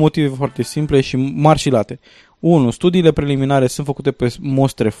 din două motive foarte simple și mari și late. 1. Studiile preliminare sunt făcute pe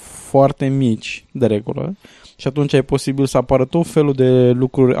mostre foarte mici, de regulă, și atunci e posibil să apară tot felul de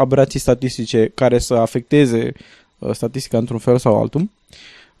lucruri, aberații statistice care să afecteze statistica într-un fel sau altul.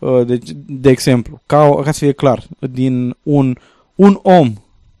 Deci, de exemplu, ca să fie clar, din un om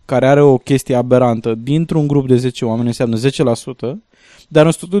care are o chestie aberantă dintr-un grup de 10 oameni înseamnă 10%, dar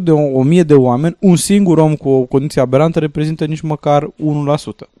în studiu de 1000 de oameni, un singur om cu o condiție aberantă reprezintă nici măcar 1%.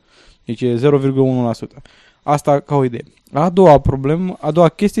 Deci e 0,1%. Asta ca o idee. A doua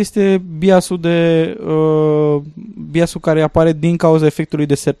chestie este biasul care apare din cauza efectului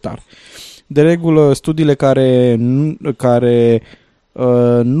de sertar. De regulă, studiile care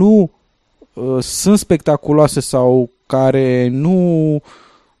nu sunt spectaculoase sau care nu,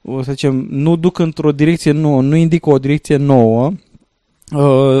 să zicem, nu duc într-o direcție nouă, nu indică o direcție nouă,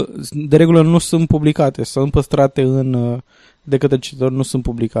 de regulă nu sunt publicate, sunt păstrate de către cercetători, nu sunt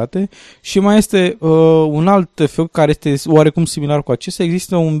publicate. Și mai este un alt efect care este oarecum similar cu acesta.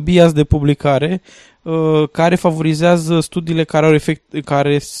 Există un bias de publicare care favorizează studiile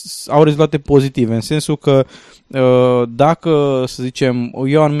care au rezultate pozitive, în sensul că dacă, să zicem,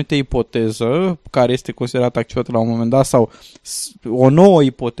 e o anumită ipoteză care este considerată acceptată la un moment dat sau o nouă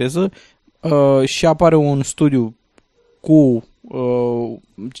ipoteză și apare un studiu cu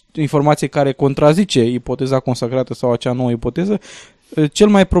informație care contrazice ipoteza consacrată sau acea nouă ipoteză, cel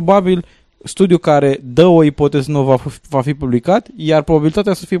mai probabil studiul care dă o ipoteză nouă va fi publicat, iar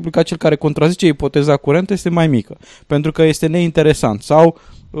probabilitatea să fie publicat cel care contrazice ipoteza curentă este mai mică, pentru că este neinteresant sau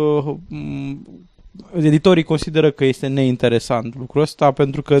editorii consideră că este neinteresant lucrul ăsta,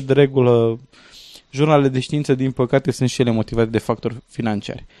 pentru că de regulă jurnalele de știință, din păcate, sunt și ele motivate de factori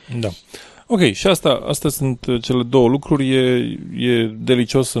financiari. Da. Ok, și astea sunt cele două lucruri. E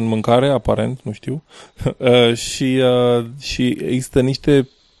delicios în mâncare, aparent, nu știu. Și există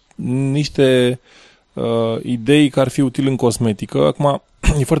niște idei care ar fi util în cosmetică. Acum,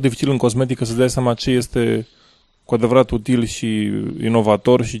 e foarte dificil în cosmetică să dai seama ce este cu adevărat util și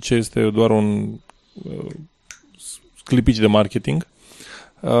inovator și ce este doar un clipici de marketing.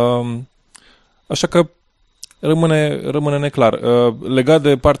 Așa că rămâne neclar. Legat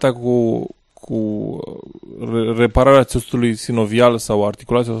de partea cu repararea țesutului sinovial sau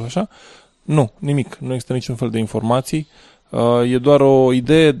articulație sau așa, nu, nimic. Nu există niciun fel de informații. E doar o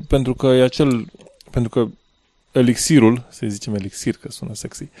idee pentru că elixirul, să zicem elixir, că sună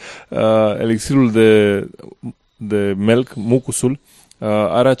sexy, elixirul de melc, mucusul,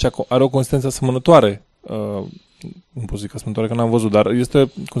 are o consistență asemănătoare. Nu pot zic asemănătoare, că n-am văzut, dar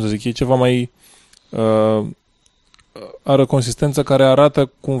este, cum să zic, e ceva mai... are o consistență care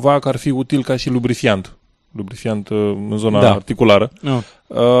arată cumva că ar fi util ca și lubrifiant în zona articulară.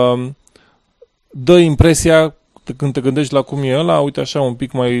 Dă impresia, când te gândești la cum e ăla, uite așa, un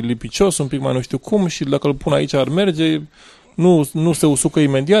pic mai lipicios, un pic mai nu știu cum, și dacă îl pun aici ar merge, nu se usucă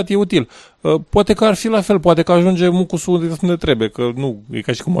imediat, e util. Poate că ar fi la fel, poate că ajunge mucusul unde trebuie, că nu e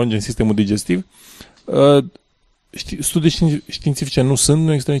ca și cum ajunge în sistemul digestiv. Studii științifice nu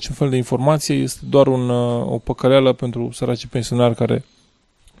există niciun fel de informație, este doar o păcăleală pentru săracii pensionari care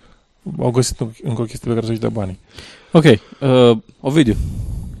au găsit încă o chestie pe care să-și dea banii. Ok, Ovidiu,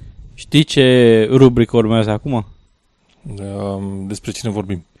 știi ce rubrică urmează acum? Despre cine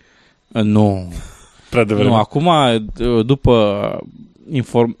vorbim? Nu. Prea devreme. Nu, acum, după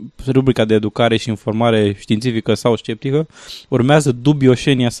rubrica de educare și informare științifică sau sceptică, urmează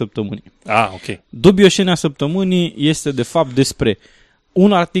dubioșenia săptămânii. Ok. Dubioșenia săptămânii este de fapt despre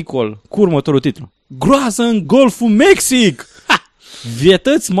un articol cu următorul titlu: Groază în Golful Mexic!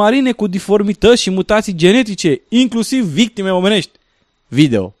 Vietăți marine cu diformități și mutații genetice, inclusiv victime omenești.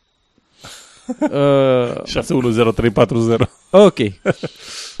 Video. 610340. Ok.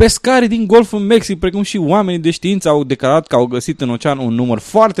 Pescarii din Golful Mexic, precum și oamenii de știință, au declarat că au găsit în ocean un număr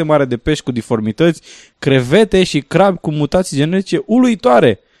foarte mare de pești cu diformități, crevete și crabi cu mutații genetice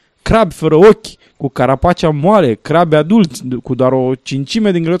uluitoare. Crabi fără ochi, cu carapacea moale, crabi adulți cu doar o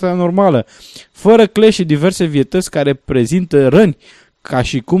cincime din greutatea normală, fără clești și diverse vietăți care prezintă răni, ca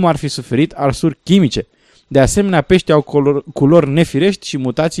și cum ar fi suferit arsuri chimice. De asemenea, peștii au culori nefirești și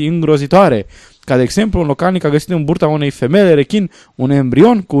mutații îngrozitoare. Ca de exemplu, un localnic a găsit în burta unei femele rechin un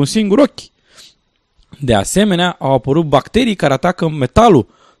embrion cu un singur ochi. De asemenea, au apărut bacterii care atacă metalul,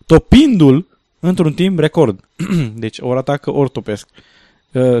 topindu-l într-un timp record. Deci ori atacă, ori topesc.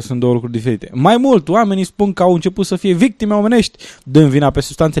 Sunt două lucruri diferite. Mai mult, oamenii spun că au început să fie victime omenești, dând vina pe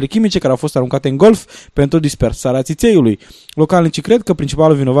substanțele chimice care au fost aruncate în golf pentru dispersarea țițeiului. Localnicii cred că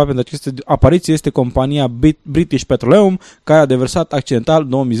principalul vinovat pentru aceste apariții este compania British Petroleum, care a deversat accidental în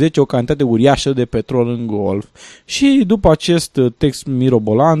 2010 o cantitate uriașă de petrol în golf. Și după acest text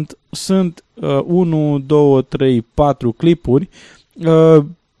mirobolant sunt 1, 2, 3, 4 clipuri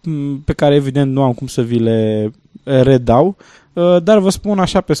pe care evident nu am cum să vi le redau, dar vă spun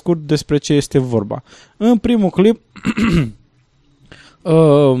așa pe scurt despre ce este vorba. În primul clip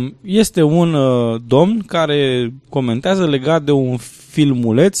este un domn care comentează legat de un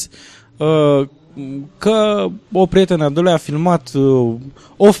filmuleț că o prietenă de lui a filmat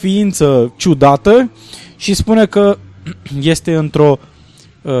o ființă ciudată și spune că este într-o,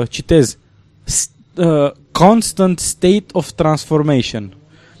 citez, constant state of transformation.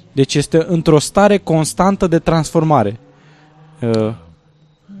 Deci este într-o stare constantă de transformare.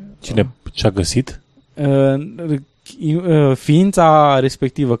 Cine ce-a găsit? Ființa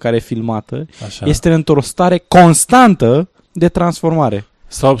respectivă care e filmată Așa. este într-o stare constantă de transformare.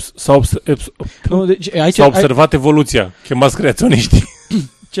 S-a observat evoluția. Chemați creaționiștii.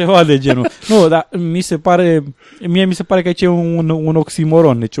 Ceva de genul. Nu, dar mie mi se pare că aici e un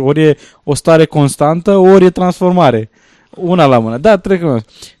oximoron. Deci ori e o stare constantă, ori e transformare. Una la mână. Da, trec.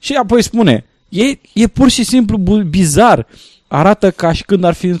 Și apoi spune, e pur și simplu bizar. Arată ca și când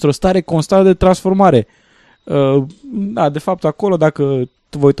ar fi într-o stare constantă de transformare. Da, de fapt acolo, dacă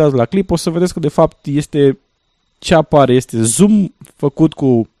vă uitați la clip, o să vedeți că de fapt este ce apare. Este zoom făcut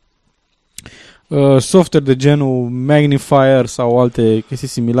cu software de genul magnifier sau alte chestii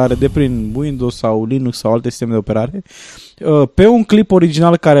similare de prin Windows sau Linux sau alte sisteme de operare, pe un clip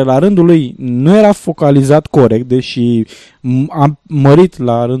original care la rândul lui nu era focalizat corect, deși am mărit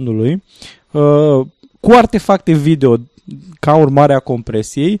la rândul lui, cu artefacte video ca urmare a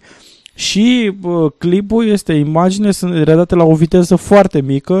compresiei. Și clipul este imagine, sunt redate la o viteză foarte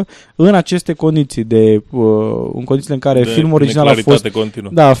mică în aceste condiții în condițiile în care filmul original a fost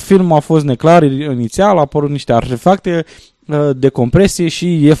continuă. Da, filmul a fost neclar inițial, au apărut niște artefacte de compresie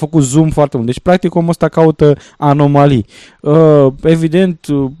și e făcut zoom foarte mult. Deci practic omul ăsta caută anomalii. Evident,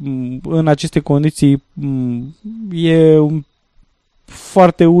 în aceste condiții e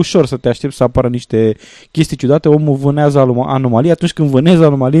foarte ușor să te aștepți să apară niște chestii ciudate. Omul vânează anomalii. Atunci când vânezi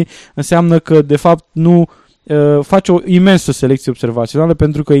anomalii, înseamnă că de fapt nu faci o imensă selecție observațională,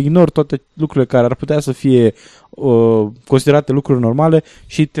 pentru că ignori toate lucrurile care ar putea să fie considerate lucruri normale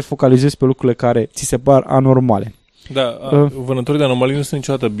și te focalizezi pe lucrurile care ți se par anormale. Da, vânătorii de anomalii nu sunt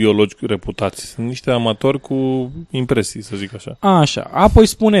niciodată biologi reputați. Sunt niște amatori cu impresii, să zic așa. Așa. Apoi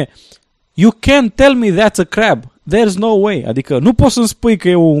spune: You can't tell me that's a crab. There's no way. Adică nu poți să-mi spui că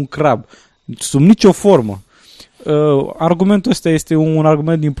e un crab. Sub nicio formă. Argumentul ăsta este un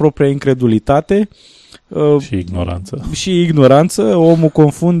argument din propria incredulitate. Și ignoranță. Omul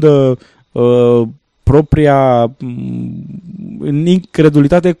confundă propria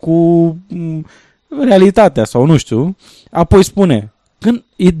incredulitate cu realitatea sau nu știu. Apoi spune: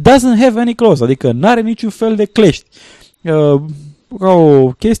 It doesn't have any claws. Adică n-are niciun fel de clești. Ca o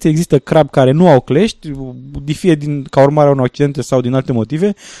chestie, există crabi care nu au clești, fie ca urmare a unor accidente sau din alte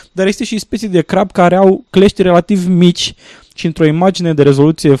motive, dar există și specii de crab care au clești relativ mici și într-o imagine de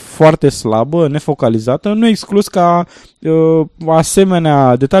rezoluție foarte slabă, nefocalizată, nu e exclus ca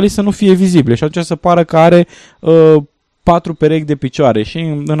asemenea detalii să nu fie vizibile și atunci să pară că are 4 perechi de picioare și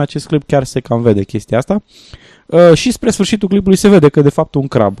în acest clip chiar se cam vede chestia asta. Și spre sfârșitul clipului se vede că de fapt un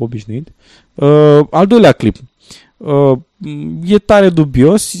crab obișnuit. Al doilea clip. E tare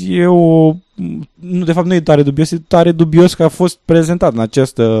dubios, de fapt nu e tare dubios, e tare dubios că a fost prezentat în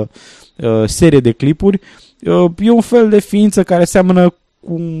această serie de clipuri. E un fel de ființă care seamănă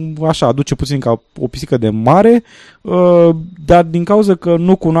așa, aduce puțin ca o pisică de mare, dar din cauza că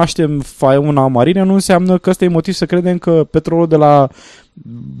nu cunoaștem fauna marină, nu înseamnă că ăsta e motiv să credem că petrolul de la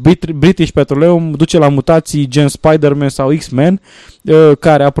British Petroleum duce la mutații gen Spider-Man sau X-Men,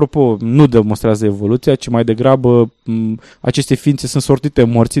 care, apropo, nu demonstrează evoluția, ci mai degrabă aceste ființe sunt sortite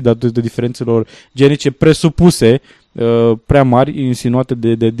morții datorită diferențelor genice presupuse prea mari, insinuate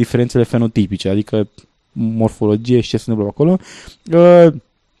de diferențele fenotipice, adică morfologie și ce se întâmplă acolo.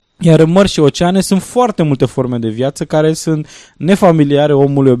 Iar în mări și oceane sunt foarte multe forme de viață care sunt nefamiliare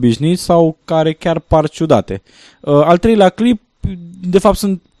omului obișnuit sau care chiar par ciudate. Al treilea clip, de fapt,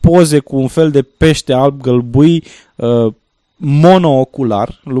 sunt poze cu un fel de pește alb gălbui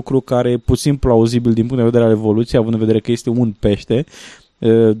monoocular, lucru care e puțin plauzibil din punct de vedere al evoluției, având în vedere că este un pește.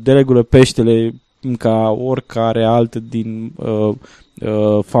 De regulă, peștele, ca oricare alt din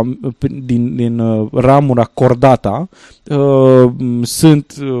ramura cordata,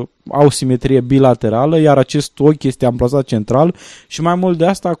 au simetrie bilaterală, iar acest ochi este amplasat central și mai mult de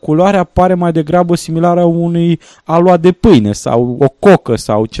asta, culoarea pare mai degrabă similară unui aluat de pâine sau o cocă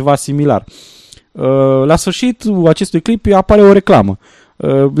sau ceva similar. La sfârșitul acestui clip apare o reclamă.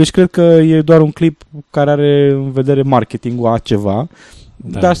 Deci cred că e doar un clip care are în vedere marketingul a ceva.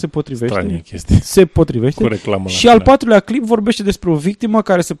 Da, dar se potrivește. Se potrivește. Și al patrulea clip vorbește despre o victimă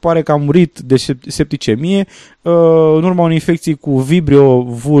care se pare că a murit de septicemie în urma unei infecții cu Vibrio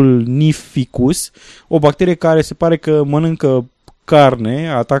vulnificus, o bacterie care se pare că mănâncă carne,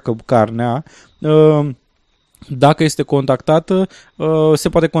 atacă carnea. Dacă este contactată, se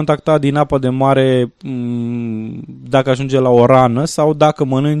poate contacta din apă de mare dacă ajunge la o rană sau dacă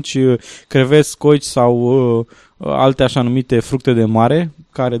mănânci creveți, scoici sau alte așa numite fructe de mare,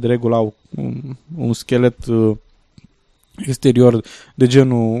 care de regulă au un schelet exterior de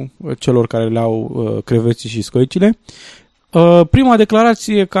genul celor care le au creveții și scoicile. Prima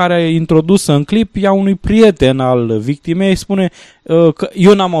declarație care e introdusă în clip e a unui prieten al victimei, spune că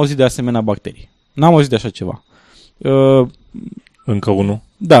eu n-am auzit de asemenea bacterii. N-am auzit de așa ceva. Încă unul?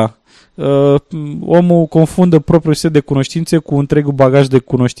 Da. Omul confundă propriul set de cunoștințe cu întregul bagaj de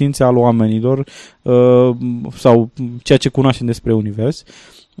cunoștințe al oamenilor sau ceea ce cunoaștem despre univers.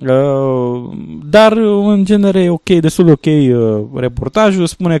 Dar în genere e ok, destul de ok reportajul,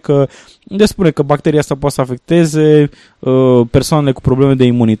 spune că bacteria asta poate să afecteze persoanele cu probleme de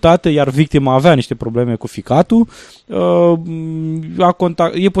imunitate, iar victima avea niște probleme cu ficatul.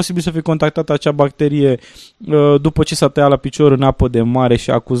 E posibil să fie contactată acea bacterie după ce s-a tăiat la picior în apă de mare și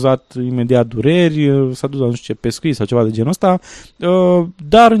a acuzat imediat dureri, s-a dus la nu știu ce pescuit sau ceva de genul ăsta,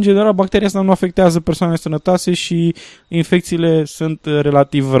 dar în general bacteria asta nu afectează persoanele sănătoase și infecțiile sunt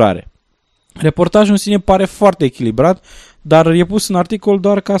relativ rare. Reportajul în sine pare foarte echilibrat, dar e pus în articol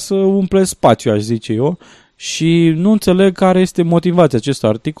doar ca să umple spațiu, aș zice eu, și nu înțeleg care este motivația acestui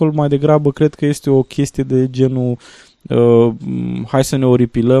articol, mai degrabă cred că este o chestie de genul hai să ne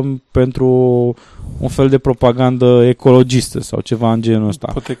oripilăm pentru un fel de propagandă ecologistă sau ceva în genul ăsta.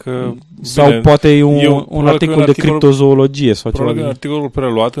 Poate că, sau bine, poate e un articol de criptozoologie sau ceva. Probabil că articolul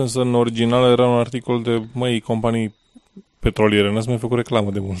preluat, însă în original era un articol de companii petroliere, n-ați mai făcut reclamă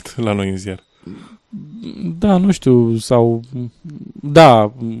de mult la noi în ziar. Da, nu știu, sau...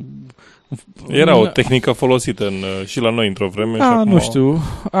 Da... Era o tehnică folosită și la noi într-o vreme. Da, și acum... nu știu.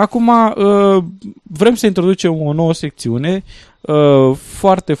 Acum vrem să introducem o nouă secțiune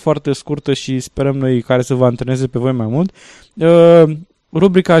foarte, foarte scurtă și sperăm noi care să vă antreneze pe voi mai mult.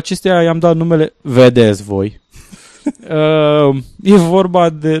 Rubrica acesteia i-am dat numele Vedeți voi. E vorba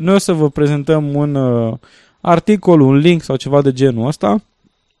de... Noi o să vă prezentăm un articol, un link sau ceva de genul ăsta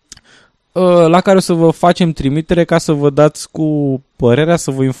la care o să vă facem trimitere ca să vă dați cu părerea,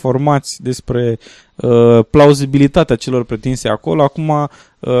 să vă informați despre plauzibilitatea celor pretinse acolo. Acum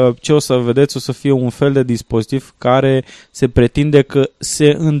ce o să vedeți o să fie un fel de dispozitiv care se pretinde că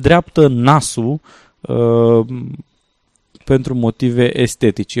se îndreaptă nasul pentru motive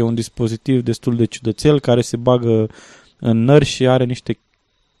estetice. E un dispozitiv destul de ciudățel care se bagă în nări și are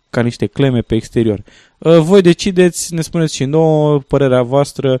niște cleme pe exterior. Voi decideți, ne spuneți și nouă părerea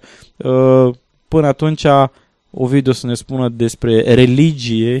voastră. Până atunci Ovidiu o să ne spună despre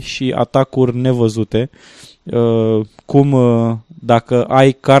religie și atacuri nevăzute. Cum dacă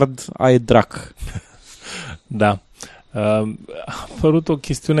ai card, ai drac. Da. A apărut o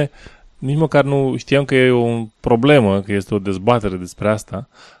chestiune, nici măcar nu știam că e o problemă, că este o dezbatere despre asta,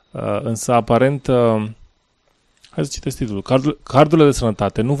 însă aparent... Hai să citesc titlul. Cardurile de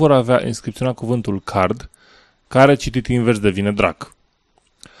sănătate nu vor avea inscripționat cuvântul card, care citit invers devine drac.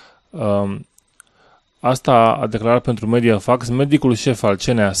 Asta a declarat pentru Mediafax medicul șef al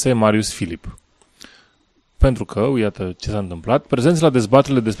CNAS, Marius Filip. Pentru că, iată ce s-a întâmplat, prezenți la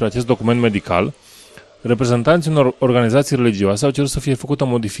dezbaterile despre acest document medical, reprezentanții unor organizații religioase au cerut să fie făcută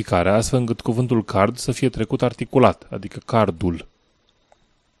modificarea, astfel încât cuvântul card să fie trecut articulat, adică cardul.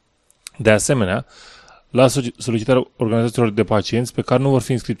 De asemenea, la solicitarea organizațiilor de pacienți pe care nu vor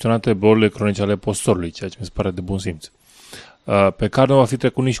fi inscripționate bolile cronice ale postorului, ceea ce mi se pare de bun simț. Pe care nu va fi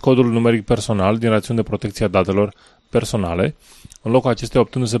trecut nici codul numeric personal din rațiuni de protecție a datelor personale, în locul acesteia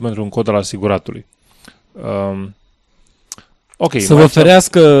optându-se pentru un cod al asiguratului. Să vă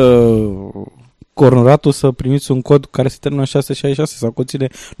ferească cornoratul să primiți un cod care se termină 666 sau conține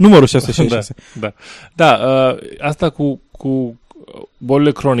numărul 666. Da, asta cu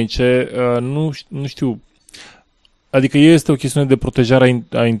bolile cronice, nu știu, adică este o chestiune de protejare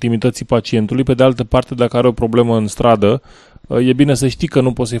a intimității pacientului. Pe de altă parte, dacă are o problemă în stradă, e bine să știi că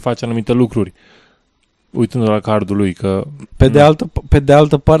nu poți să-i faci anumite lucruri, uitând la cardul lui. Că pe de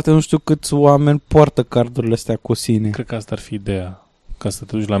altă parte, nu știu câți oameni poartă cardurile astea cu sine. Cred că asta ar fi ideea. Ca să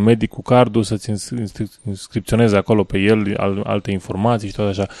te duci la medic cu cardul, să-ți inscripționeze acolo pe el alte informații și tot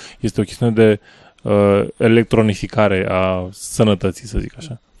așa. Este o chestiune de electronificare a sănătății, să zic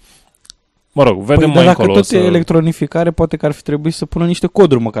așa. Mă rog, vedem mai încolo. Dacă tot e electronificare, poate că ar fi trebuit să pună niște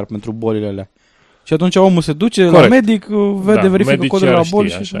coduri măcar pentru bolile alea. Și atunci omul se duce la medic, verifică codurile la boli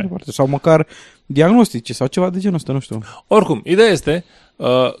și așa mai departe. Sau măcar diagnostice sau ceva de genul ăsta, nu știu. Oricum, ideea este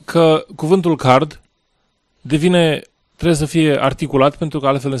că cuvântul card trebuie să fie articulat, pentru că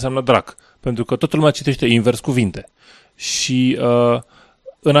altfel înseamnă drac. Pentru că toată lumea citește invers cuvinte. Și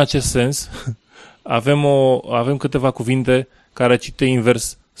în acest sens avem câteva cuvinte care cite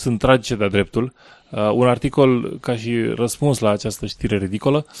invers sunt tragice de-a dreptul. Un articol ca și răspuns la această știre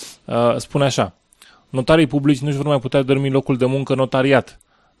ridicolă spune așa: notarii publici nu-și vor mai putea dormi locul de muncă notariat,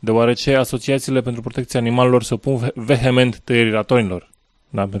 deoarece asociațiile pentru protecția animalelor se opun vehement tăierii ratonilor.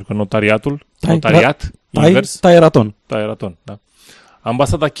 Da? Pentru că notariat, invers, taie-raton, da.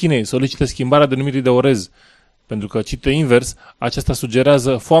 Ambasada Chinei solicită schimbarea denumirii de orez, pentru că, cite invers, aceasta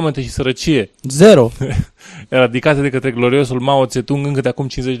sugerează foamete și sărăcie. 0. Eradicate de către gloriosul Mao Tse-tung încă de acum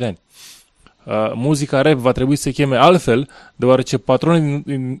 50 de ani. Muzica rap va trebui să se cheme altfel, deoarece patronii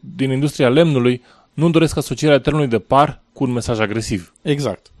din industria lemnului nu doresc asocierea termenului de par cu un mesaj agresiv.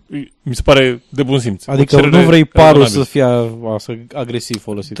 Exact. Mi se pare de bun simț. Adică nu vrei parul să fie agresiv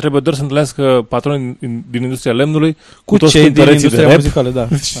folosit. Trebuie doar să întâlnească patronii din industria lemnului cu toți cei din industria de rap, muzicală, da.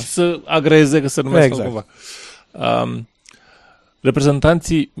 Și să agreze, că se numească cumva.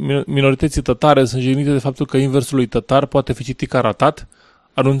 Reprezentanții minorității tătare sunt jignite de faptul că inversul lui tătar poate fi citit ca ratat,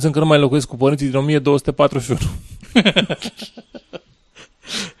 anunțând că nu mai locuiesc cu părinții din 1241.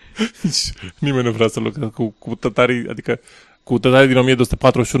 Nimeni nu vrea să locuiască cu tătarii, adică cu tătarii din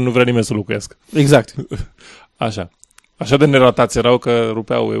 1241 nu vrea nimeni să locuiască. Exact. Așa de neratați erau că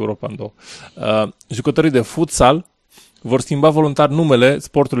rupeau Europa în două. Jucătorii de futsal vor schimba voluntar numele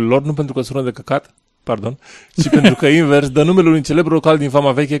sportului lor, nu pentru că sună de căcat, ci pentru că invers dă numele unui celebru local din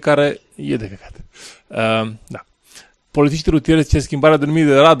fama veche care e de căcat. Da. Polițiștii rutieri cer schimbarea denumirii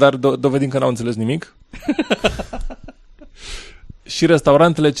de radar, dovedind că n-au înțeles nimic. Și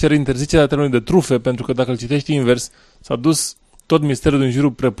restaurantele cer interzicerea termenului de trufe, pentru că dacă îl citești invers, s-a dus tot misterul din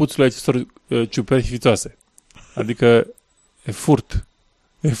jurul prepuțului acestor ciuperci fițoase. Adică e furt.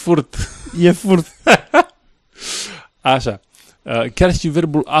 E furt. Așa. Chiar și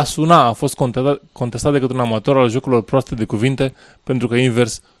verbul a suna a fost contestat de către un amator al jocurilor proaste de cuvinte pentru că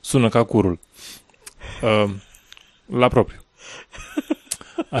invers sună ca curul. La propriu.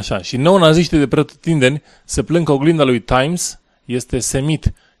 Așa. Și neonaziștii de pretutindeni se plâng că oglinda lui Times este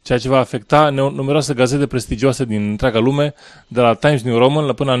semit, ceea ce va afecta numeroase gazete prestigioase din întreaga lume, de la Times New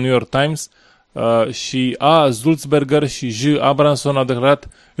Roman până la New York Times, și A. Sulzberger și J. Abramson au declarat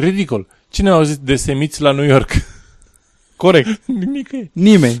ridicol. Cine a auzit de semiți la New York? Corect.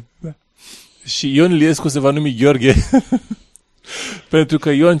 Nimeni. Da. Și Ion Iliescu se va numi Gheorghe pentru că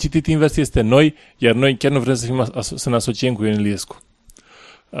Ion citit invers este noi, iar noi chiar nu vrem să ne asociem cu Ion Iliescu.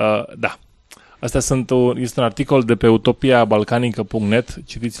 Da. Astea este un articol de pe utopiabalcanică.net,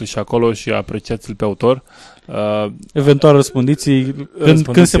 citiți-l și acolo și apreciați-l pe autor. Eventual răspundiți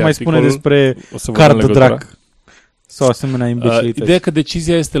când se mai spune despre card drac sau asemenea imbecilități. Ideea că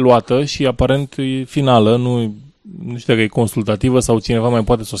decizia este luată și aparent e finală, nu știu dacă e consultativă sau cineva mai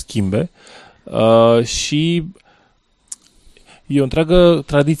poate să o schimbe, și e o întreagă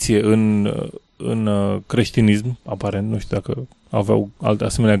tradiție în creștinism, aparent, nu știu dacă aveau alte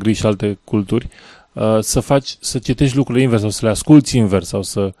asemenea griji și alte culturi, să citești lucrurile invers sau să le asculți invers sau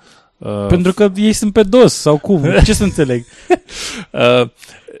să... Pentru că ei sunt pe dos sau cum? Ce să înțeleg?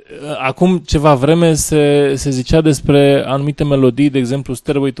 Acum ceva vreme se zicea despre anumite melodii, de exemplu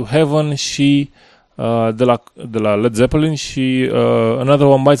Stairway to Heaven și de la Led Zeppelin și Another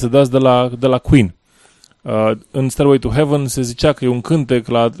One Bites the Dust de la Queen. În Stairway to Heaven se zicea că e un cântec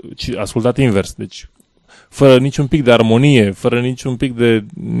ascultat invers, deci fără niciun pic de armonie, fără niciun pic de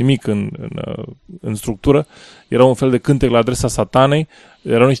nimic în structură. Era un fel de cântec la adresa satanei,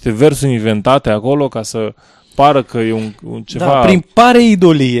 erau niște versuri inventate acolo ca să pară că e un ceva... Da, prin pare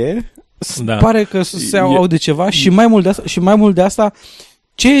idolie, da. Pare că se aude ceva și mai mult de asta,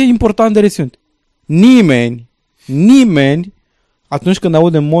 ce e important de reținut? Nimeni, atunci când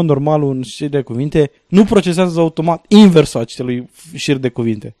aude în mod normal un șir de cuvinte, nu procesează automat inversul acelui șir de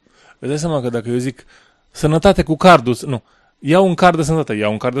cuvinte. Îți dai seama că dacă eu zic sănătate cu cardul, nu, iau un card de sănătate,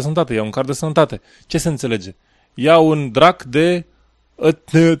 iau un card de sănătate, iau un card de sănătate. Ce se înțelege? Iau un drac de...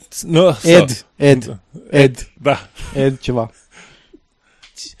 Ed. Da. Ed ceva.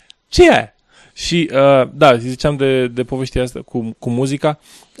 Ce e aia? Și, da, ziceam de povestea asta cu muzica.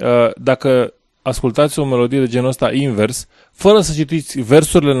 Dacă ascultați o melodie de genul ăsta invers, fără să citiți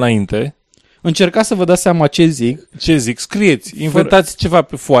versurile înainte, încercați să vă dați seama ce zic, scrieți, inventați ceva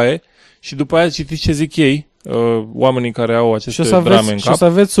pe foaie și după aia citiți ce zic ei, oamenii care au aceste drame în cap. Și o să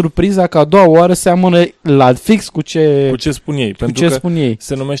aveți surpriza că a doua oară seamănă la fix cu ce spun ei. Pentru că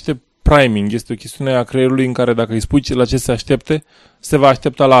se numește priming. Este o chestiune a creierului în care dacă îi spui la ce se aștepte, se va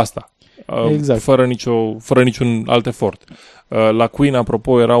aștepta la asta. Exact. Fără niciun alt efort. La Queen,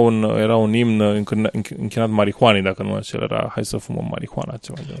 apropo, era un imn închinat marihuanei, dacă nu acela era hai să fumăm marihuana,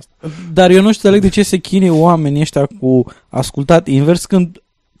 ceva de asta. Dar eu nu înțeleg de ce se chinuie oamenii ăștia cu ascultat invers când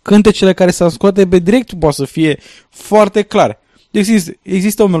cântecele care se ascultă pe direct poate să fie foarte clare.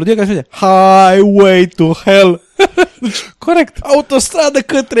 Există o melodie care se zice Highway to Hell. Corect. Autostradă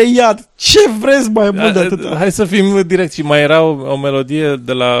către iad. Ce vreți mai mult de atât? Hai să fim direct. Și mai era o melodie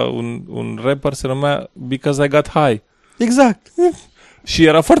de la un rapper, se numea Because I Got High. Exact. Și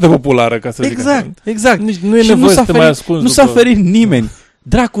era foarte populară, ca să zic așa. Exact. Nici nu e nevoie să te mai asculti. Nu s-a ferit nimeni.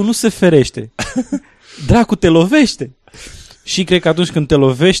 Dracu nu se ferește. Dracu te lovește. Și cred că atunci când te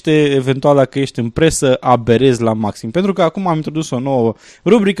lovește, eventual dacă ești în presă, aberezi la maxim. Pentru că acum am introdus o nouă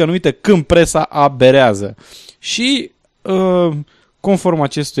rubrică numită Când presa aberează. Și conform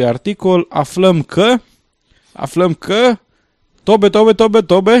acestui articol aflăm că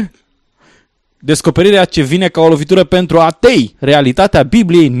tobe, descoperirea ce vine ca o lovitură pentru atei, realitatea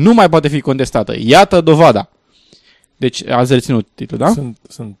Bibliei nu mai poate fi contestată. Iată dovada. Deci ați reținut titlul, da?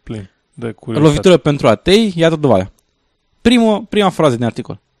 Sunt plin de curiozitate. Lovitură pentru atei, iată dovada. Prima frază din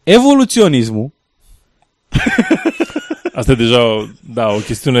articol. Evoluționismul. Asta e deja o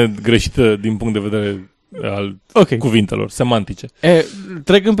chestiune greșită din punct de vedere al cuvintelor, semantice.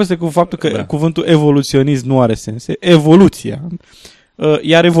 Trecând peste cu faptul că cuvântul evoluționism nu are sens. Evoluția.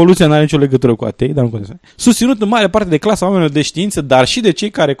 Iar evoluția nu are nicio legătură cu atei, dar nu contează. Susținut în mare parte de clasa oamenilor de știință, dar și de cei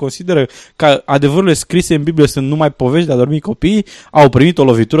care consideră că adevărurile scrise în Biblie sunt numai povești de a dormi copiii, au primit o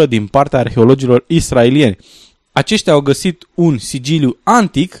lovitură din partea arheologilor israelieni. Aceștia au găsit un sigiliu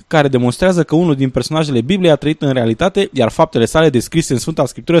antic care demonstrează că unul din personajele Bibliei a trăit în realitate, iar faptele sale descrise în Sfânta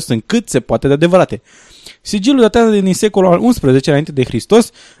Scriptură sunt cât se poate de adevărate. Sigiliul datează din secolul al XI înainte de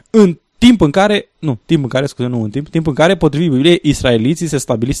Hristos. În timp în care, potrivit Bibliei, israeliții se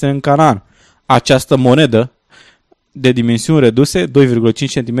stabilise în Canaan. Această monedă de dimensiuni reduse, 2,5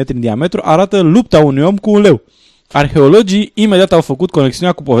 cm în diametru, arată lupta unui om cu un leu. Arheologii imediat au făcut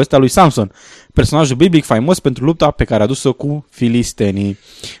conexiunea cu povestea lui Samson, personajul biblic faimos pentru lupta pe care a dus-o cu filistenii.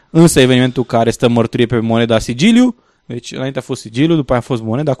 Însă evenimentul care stă mărturie pe moneda sigiliu, deci înainte a fost sigiliu, după aia a fost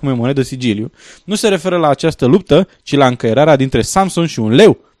monedă, acum e monedă sigiliu, nu se referă la această luptă, ci la încăierarea dintre Samson și un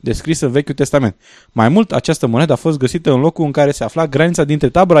leu, descrisă în Vechiul Testament. Mai mult, această monedă a fost găsită în locul în care se afla granița dintre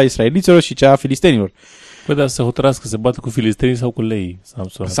tabăra israeliților și cea a filistenilor. Păi dar să hotărască, se bată cu filistenii sau cu leii?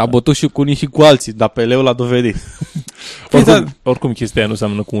 S-a bătut și cu unii și cu alții, dar pe leu l-a dovedit. Oricum chestia nu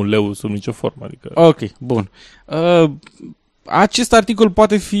seamănă cu un leu sub nicio formă. Adică... Ok, bun. Acest articol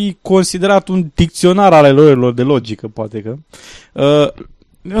poate fi considerat un dicționar al erorilor de logică, poate că.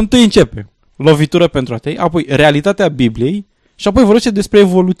 Întâi începe lovitură pentru atei, apoi realitatea Bibliei și apoi vorbește despre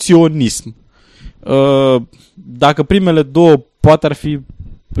evoluționism. Dacă primele două poate ar fi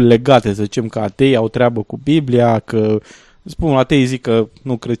legate, să zicem că ateii au treabă cu Biblia, că spun ateii zic că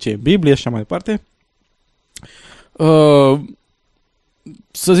nu cred ce e Biblie și așa mai departe.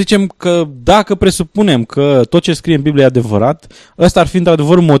 Să zicem că dacă presupunem că tot ce scrie în Biblie e adevărat, ăsta ar fi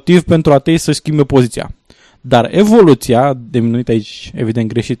într-adevăr un motiv pentru atei să schimbe poziția. Dar evoluția, denumit aici evident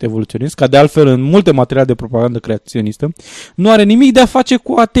greșit evoluționist, ca de altfel în multe materiale de propagandă creaționistă, nu are nimic de a face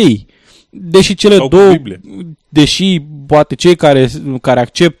cu atei. Deși cele două, deși poate cei care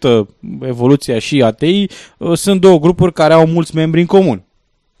acceptă evoluția și atei, sunt două grupuri care au mulți membri în comun.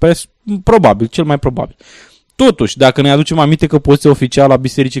 Probabil, cel mai probabil. Totuși, dacă ne aducem aminte că poziția oficială a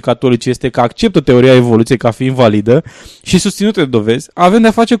Bisericii Catolice este că acceptă teoria evoluției ca fiind validă și susținută de dovezi, avem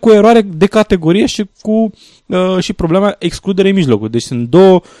de-a face cu o eroare de categorie și cu și problema excluderii mijlocului. Deci sunt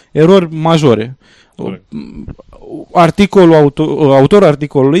două erori majore. Autorul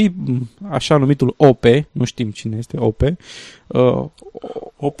articolului, așa numitul OP, nu știm cine este OP,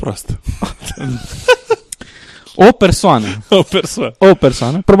 o proastă. O persoană.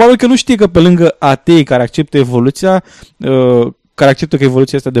 Probabil că nu știe că pe lângă atei care acceptă evoluția, care acceptă că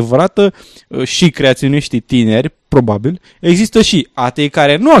evoluția este adevărată, și creaționiștii tineri, probabil, există și atei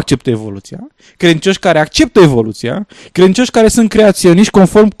care nu acceptă evoluția, credincioși care acceptă evoluția, credincioși care sunt creaționiști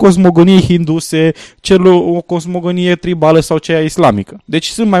conform cosmogoniei hinduse, o cosmogonie tribală sau cea islamică. Deci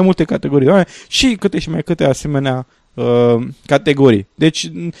sunt mai multe categorii de oameni și câte și mai câte asemenea categorii.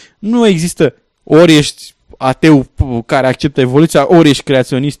 Deci nu există ori ești ateu care acceptă evoluția, ori ești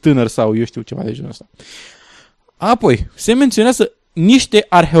creaționist tânăr sau eu știu ceva de genul ăsta. Apoi, se menționează niște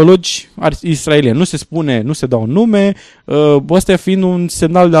arheologi israelieni. Nu se spune, nu se dau nume, ăsta fiind un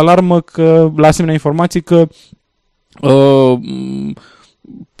semnal de alarmă că, la asemenea informații că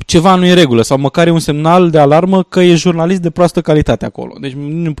ceva nu e în regulă sau măcar e un semnal de alarmă că e jurnalist de proastă calitate acolo. Deci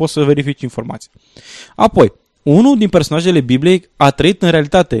nu poți să verifici informații. Apoi, unul din personajele Bibliei a trăit în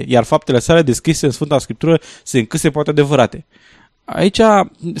realitate, iar faptele sale descrise în Sfânta Scriptură sunt cât se poate adevărate. Aici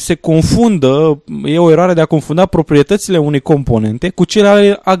se confundă, e o eroare de a confunda proprietățile unei componente cu cele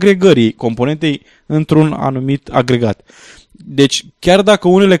ale agregării componentei într-un anumit agregat. Deci, chiar dacă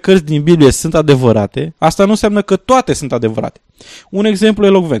unele cărți din Biblie sunt adevărate, asta nu înseamnă că toate sunt adevărate. Un exemplu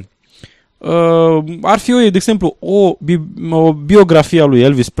elocvent. Ar fi, de exemplu, o biografie a lui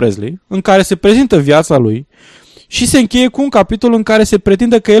Elvis Presley, în care se prezintă viața lui și se încheie cu un capitol în care se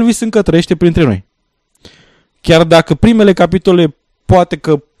pretinde că Elvis încă trăiește printre noi. Chiar dacă primele capitole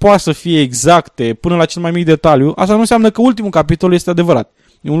poate să fie exacte până la cel mai mic detaliu, asta nu înseamnă că ultimul capitol este adevărat.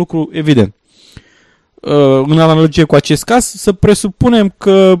 E un lucru evident. În analogie cu acest caz, să presupunem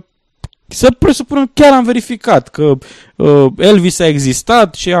chiar am verificat că Elvis a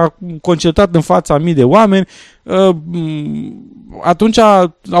existat și a concertat în fața mii de oameni, atunci,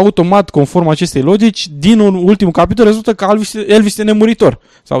 automat, conform acestei logici, din ultimul capitol rezultă că Elvis este nemuritor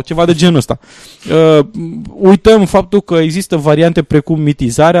sau ceva de genul ăsta. Uităm faptul că există variante precum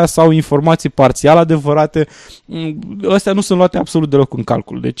mitizarea sau informații parțial adevărate. Astea nu sunt luate absolut deloc în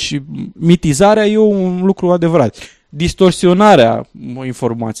calcul. Deci, mitizarea e un lucru adevărat. Distorsionarea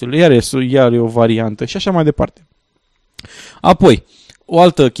informațiilor, iar e o variantă și așa mai departe. Apoi, o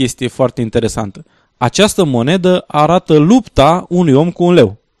altă chestie foarte interesantă. Această monedă arată lupta unui om cu un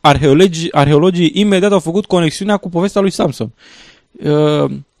leu. Arheologii imediat au făcut conexiunea cu povestea lui Samson.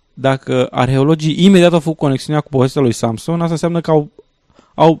 Dacă arheologii imediat au făcut conexiunea cu povestea lui Samson, asta înseamnă că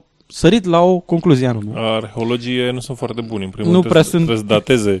au sărit la o concluzie anume. Arheologii nu sunt foarte buni. În primul rând trebuie să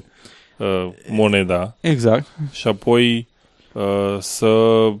dateze moneda. Exact. Și apoi să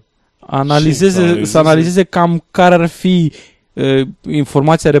analizeze cam care ar fi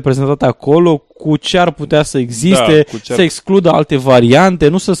informația reprezentată acolo, cu ce ar putea să existe, să excludă alte variante,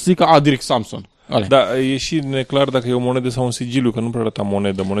 nu să zică, direct Samson. Ale. Da, e și neclar dacă e o monedă sau un sigiliu, că nu prea arăta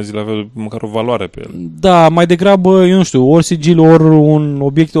monedă. Monezile aveau măcar o valoare pe ele. Da, mai degrabă, eu nu știu, ori sigiliu, ori un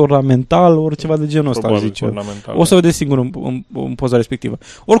obiect ornamental, ori ceva de genul ăsta, zice. O să vedeți singur în poza respectivă.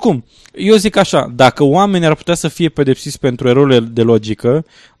 Oricum, eu zic așa, dacă oamenii ar putea să fie pedepsiți pentru erorile de logică,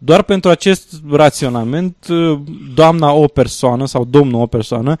 doar pentru acest raționament, doamna o persoană sau domnul o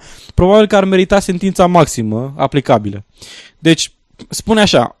persoană, probabil că ar merita sentința maximă aplicabilă. Deci, spune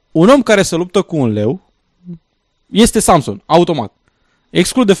așa, un om care se luptă cu un leu este Samson, automat.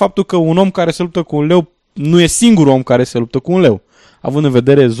 Exclude faptul că un om care se luptă cu un leu nu e singurul om care se luptă cu un leu, având în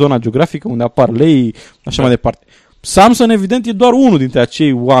vedere zona geografică unde apar lei, așa mai departe. Samson, evident, e doar unul dintre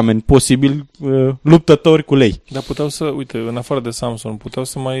acei oameni posibili luptători cu lei. Dar puteau să, uite, în afară de Samson, puteau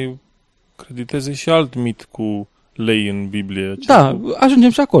să mai crediteze și alt mit cu lei în Biblie. Da, ajungem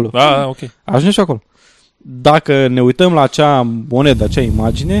și acolo. Ok. Ajungem și acolo. Dacă ne uităm la acea monedă, acea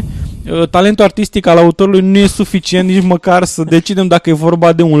imagine, talentul artistic al autorului nu e suficient nici măcar să decidem dacă e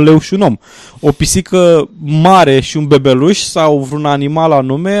vorba de un leu și un om. O pisică mare și un bebeluș sau vreun animal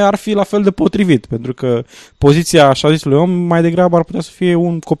anume ar fi la fel de potrivit, pentru că poziția așa zisului om mai degrabă ar putea să fie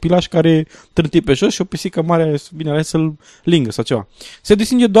un copilaș care trânti pe jos și o pisică mare vine ales să-l lingă sau ceva. Se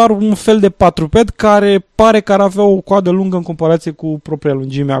distinge doar un fel de patruped care pare că ar avea o coadă lungă în comparație cu propria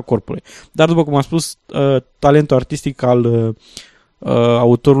lungime a corpului. Dar după cum am spus, talentul artistic al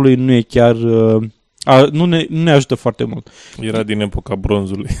autorului nu e chiar nu ne ajută foarte mult. Era din epoca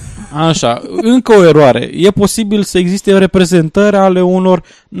bronzului. Așa, încă o eroare. E posibil să existe reprezentări ale unor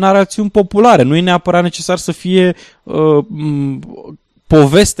narațiuni populare. Nu e neapărat necesar să fie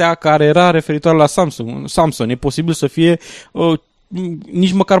povestea care era referitoare la Samson. E posibil să fie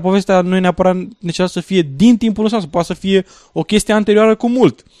nici măcar povestea nu e neapărat necesar să fie din timpul lui Samson. Poate să fie o chestie anterioară cu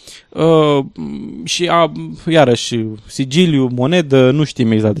mult. Și iarăși sigiliu, monedă, nu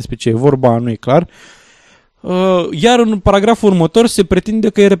știm exact despre ce e vorba, nu e clar. Iar în paragraful următor se pretinde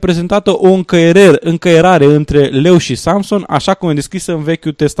că e reprezentată o încăierare între leu și Samson, așa cum e descrisă în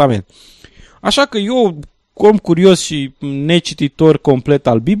Vechiul Testament. Așa că eu, om curios și necititor complet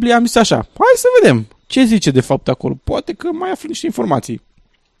al Bibliei, am zis așa, hai să vedem ce zice de fapt acolo. Poate că mai aflu niște informații.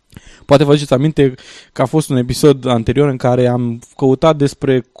 Poate vă aduceți aminte că a fost un episod anterior în care am căutat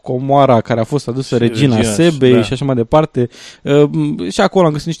despre comoara care a fost adusă regina Sebei și așa mai departe. Și acolo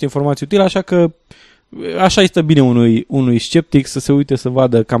am găsit niște informații utile, așa că așa este bine unui sceptic să se uite să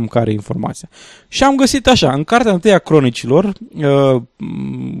vadă cam care e informația. Și am găsit așa, în cartea 1 a Cronicilor,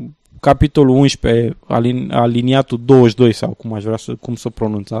 capitolul 11, aliniatul 22 sau cum să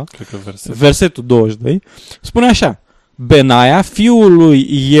pronunța, cred că versetul 22, spune așa: Benaia, fiul lui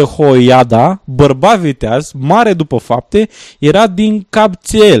Jehoiada, bărbat viteaz, mare după fapte, era din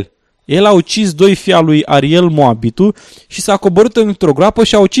Cabțeel. El a ucis 2 fii al lui Ariel Moabitu și s-a coborât într-o groapă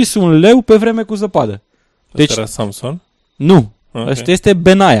și a ucis un leu pe vreme cu zăpadă. Deci era Samson? Nu, ăsta este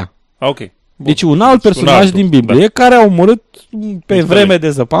Benaia. Ok. Bun. Deci un alt personaj din Biblie care a omorât pe vreme de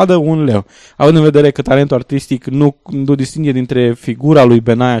zăpadă un leu. Având în vedere că talentul artistic nu distinge dintre figura lui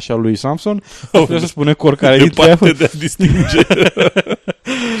Benaia și a lui Samson, trebuie să spune cu oricare dintre ea. De a distinge.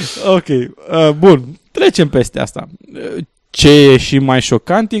 Ok, bun, trecem peste asta. Ce e și mai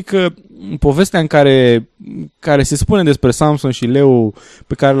șocant e că povestea în care se spune despre Samson și leu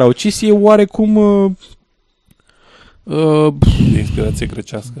pe care l-a ucis e oarecum de inspirație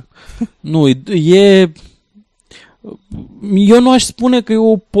grecească. Nu, eu nu aș spune că e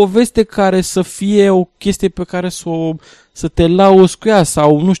o poveste care să fie o chestie pe care să te lauzi cu ea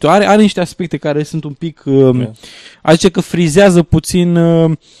sau, nu știu, are niște aspecte care sunt un pic, aș zice că frizează puțin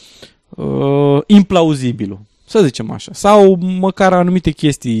implauzibilul, să zicem așa, sau măcar anumite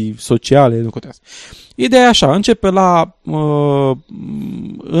chestii sociale, nu contează. Ideea e așa, începe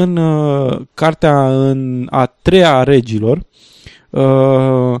în cartea a 3-a regilor,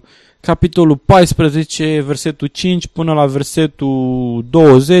 capitolul 14, versetul 5 până la versetul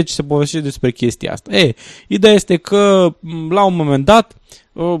 20 se povestește despre chestia asta. Ideea este că la un moment dat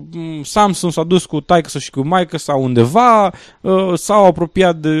Samson s-a dus cu taică și cu maică sau undeva, s-au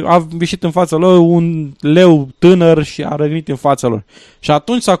apropiat a ieșit în fața lor un leu tânăr și a răgnit în fața lor. Și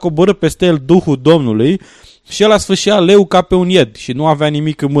atunci s-a coborât peste el Duhul Domnului și el a sfâșia leu ca pe un ied și nu avea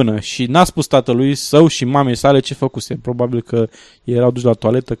nimic în mână și n-a spus tatălui său și mamei sale ce făcuse. Probabil că erau duși la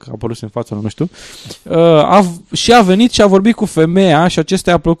toaletă, că a apărut în fața lor, nu știu. Și a venit și a vorbit cu femeia și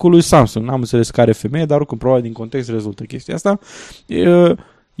acesta i-a plăcut lui Samson. N-am înțeles care femeie, dar oricum probabil din context rezultă chestia asta.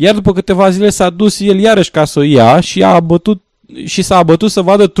 Iar după câteva zile s-a dus el iarăși ca să o ia și s-a abătut să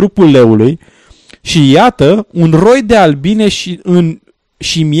vadă trupul leului Și iată un roi de albine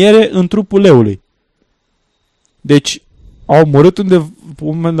și miere în trupul leului. Deci au omorât un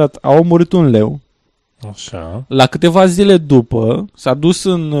moment dat un leu. Așa. La câteva zile după s-a dus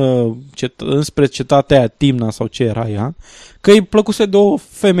înspre cetatea aia, Timna sau ce era ea, că îi plăcuse de o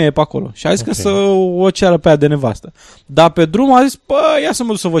femeie pe acolo. Și a zis că să o ceară pe aia de nevastă. Dar pe drum a zis, ia să mă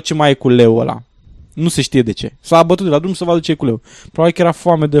duc să văd ce mai e cu leul ăla. Nu se știe de ce. S-a bătut de la drum să vadă ce e cu leu. Probabil că era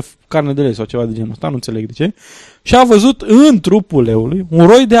foame de carne de leu sau ceva de genul ăsta, nu înțeleg de ce. Și a văzut în trupul leului un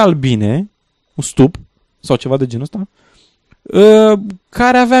roi de albine, un stup sau ceva de genul ăsta,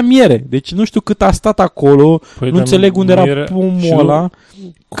 care avea miere. Deci nu știu cât a stat acolo, nu înțeleg unde era pomul ăla,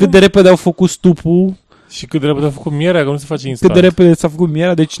 cât de repede au făcut stupul. Și cât de repede a făcut mierea, că nu se face instant. Cât de repede s-a făcut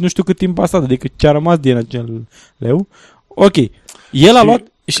mierea, deci nu știu cât timp a stat, adică ce a rămas din acel leu. Ok. El a luat...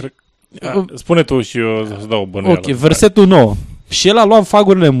 Spune tu și eu să dau o bănuială. Ok, versetul 9. Și el a luat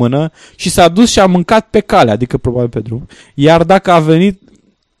fagurile în mână și s-a dus și a mâncat pe cale, adică probabil pe drum. Iar dacă a venit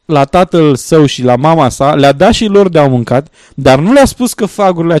la tatăl său și la mama sa, le-a dat și lor de-au mâncat, dar nu le-a spus că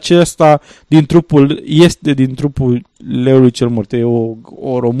fagurile acesta este din trupul leului cel mort. E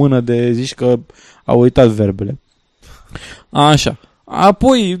o română de zici că a uitat verbele. Așa.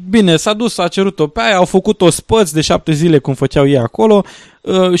 Apoi, bine, s-a dus, s-a cerut-o pe aia, au făcut o spăț de 7 zile cum făceau ei acolo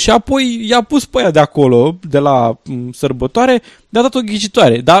și apoi i-a pus pe aia de acolo, de la sărbătoare, de-a dat o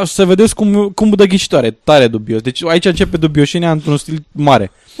ghicitoare. Dar să vedeți cum dă ghicitoare, tare dubios. Deci aici începe dubioșenia într-un stil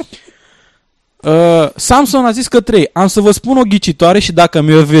mare. Samson a zis către ei, am să vă spun o ghicitoare și dacă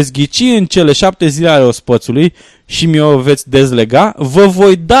mi-o veți ghici în cele 7 zile ale ospățului și mi-o veți dezlega, vă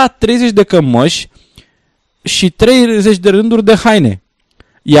voi da 30 de cămăși și 30 de rânduri de haine.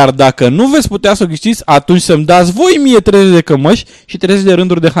 Iar dacă nu veți putea să o ghiciți, atunci să-mi dați voi mie 30 de cămăși și 30 de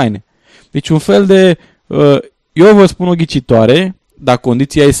rânduri de haine. Deci un fel de... eu vă spun o ghicitoare, dar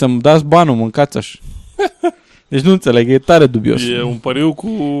condiția e să-mi dați banul, mâncați așa. Deci nu înțeleg, e tare dubios. E un pariu cu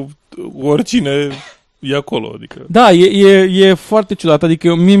oricine e acolo. Adică. Da, e foarte ciudat.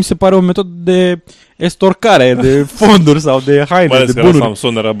 Adică mie mi se pare o metodă de estorcare, de fonduri sau de haine, mai ales de că bunuri.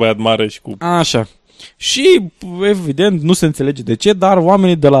 Samson era băiat mare și cu... Așa. Și, evident, nu se înțelege de ce, dar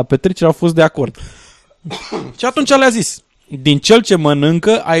oamenii de la petrecere au fost de acord. Și atunci le-a zis, din cel ce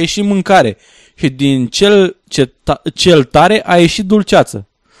mănâncă a ieșit mâncare și din cel tare a ieșit dulceață.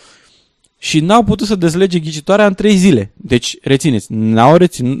 Și n-au putut să dezlege ghicitoarea în 3 zile. Deci, rețineți, n-au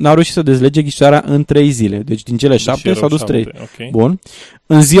reușit să dezlege ghicitoarea în 3 zile. Deci din cele 7 s-au dus 3. Okay. Bun.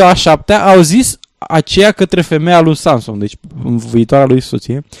 În ziua a 7-a au zis aceea către femeia lui Samson, deci viitoarea lui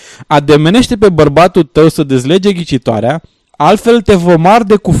soție, ademenește pe bărbatul tău să dezlege ghicitoarea, altfel te vom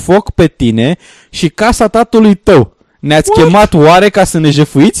arde cu foc pe tine și casa tatălui tău. Ne-ați chemat oare ca să ne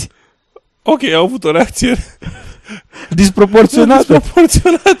jefuiți? Ok, au avut o reacție disproporționată.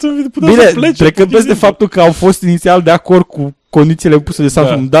 Bine, trecând peste faptul că au fost inițial de acord cu condițiile puse de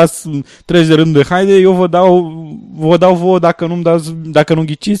Samson, îmi dați 30 de rânduri de haine, eu vă dau vouă dacă nu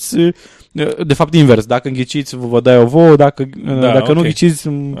ghiciți, de fapt invers, dacă înghiciți vă dau eu vouă, dacă nu ghiciți,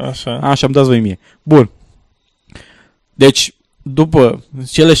 așa îmi dați voi mie. Bun. Deci, după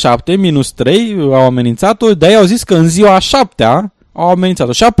cele 7 minus 3 au amenințat-o, de-aia au zis că în ziua a 7-a au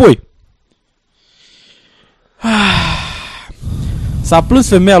amenințat-o. Și apoi s-a plâns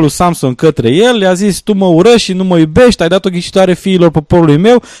femeia lui Samson către el, le-a zis, tu mă urăști și nu mă iubești, ai dat o ghicitoare fiilor poporului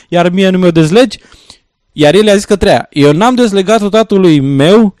meu, iar mie nu mi-o dezlegi. Iar el le-a zis către ea, eu n-am dezlegat-o tatălui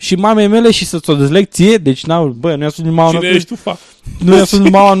meu și mamei mele și să-ți o dezleg ție, deci nu i-a spus mama. Cine ești tu, fa? Nu i-a spus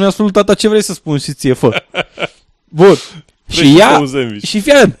mama, nu i-a spus tata, ce vrei să spun și ție, fă. Bun.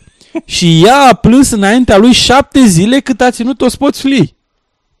 Și ea a plâns înaintea lui 7 zile cât a ținut ospățul ei.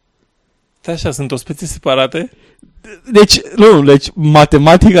 Așa, sunt ospățe separate? Deci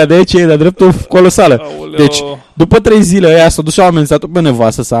matematica de aici e de-a dreptul colosală. Aoleo. Deci, după 3 zile ăia s-a dus și au amenințat-o pe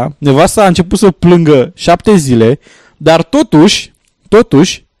nevastă sa. Nevasta a început să plângă 7 zile, dar totuși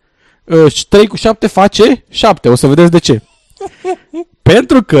 3 cu 7 face 7. O să vedeți de ce.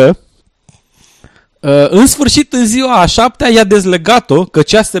 Pentru că în sfârșit, în ziua a 7-a i-a dezlegat-o că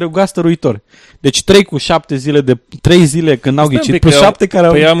cea se ruga stăruitor. Deci 3 cu 7 zile de 3 zile când n-au ghicit, plus 7 care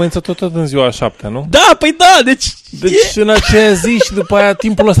au... Păi am amenințat tot în ziua a 7-a, nu? Da, păi da, deci în aceea zi și după aia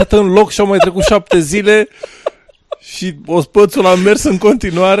timpul a stat în loc și au mai trecut 7 zile și ospățul a mers în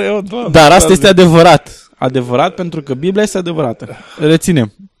continuare. Dar asta este adevărat. Adevărat pentru că Biblia este adevărată.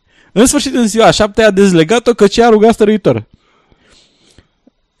 Reținem. În sfârșit, în ziua a 7-a i-a dezlegat-o că cea a rugat stăruitor.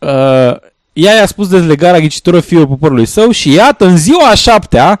 Ea i-a spus dezlegarea ghicitorilor fiilor poporului său și iată, în ziua a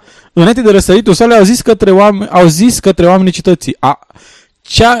 7-a, înainte de răsăritul soarelui, au zis către oamenii cetății,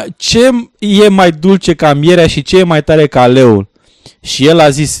 ce e mai dulce ca mierea și ce e mai tare ca leul? Și el a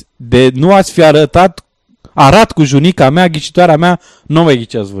zis, de nu ați fi arat cu junica mea, ghicitoarea mea, nu mai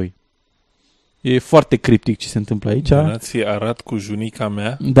ghiceați voi. E foarte criptic ce se întâmplă aici. De n-ați fi arat cu junica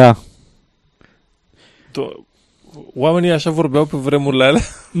mea? Da. Oamenii așa vorbeau pe vremurile alea?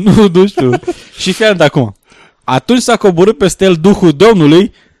 Nu știu. Și fii de acum. Atunci s-a coborât peste el Duhul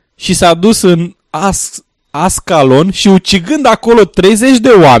Domnului și s-a dus în Ascalon și ucigând acolo 30 de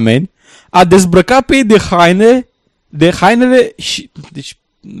oameni, a dezbrăcat pe ei de hainele și... Deci,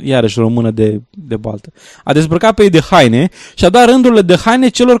 iarăși română de baltă. A dezbrăcat pe ei de haine și a dat rândurile de haine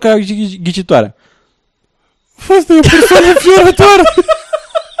celor care au ghicitoarea. Asta e o persoană înfiorătoare!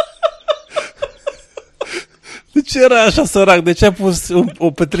 De ce era așa sărac? De ce a pus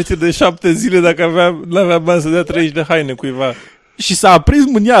o petrecere de 7 zile dacă n-avea bani să dea 30 de haine cuiva? Și s-a aprins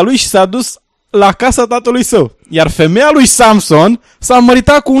mânia lui și s-a dus la casa tatălui său. Iar femeia lui Samson s-a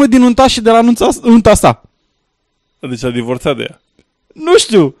măritat cu unul din untașii de la nunta sa. Deci a divorțat de ea. Nu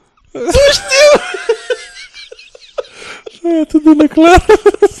știu! E atât de neclar.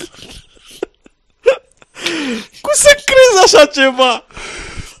 Cum să crezi așa ceva?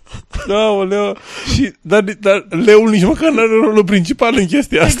 Aoleu. Dar leul nici măcar nu are rolul principal în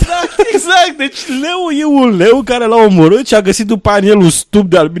chestia asta. Exact. Deci leul e un leu care l-a omorât și a găsit după aia în el un stup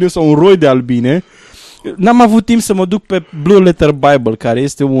de albine sau un roi de albine. N-am avut timp să mă duc pe Blue Letter Bible, care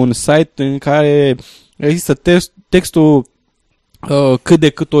este un site în care există textul cât de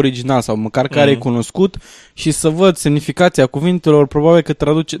cât original sau măcar care e cunoscut și să văd semnificația cuvintelor, probabil că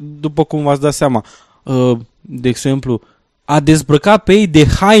traduce după cum v-ați dat seama. De exemplu, a dezbrăcat pe ei de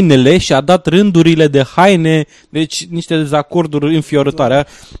hainele și a dat rândurile de haine, deci niște dezacorduri înfiorătoare.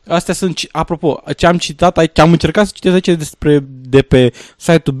 Astea sunt, apropo, ce am citat aici, am încercat să citesc aici de pe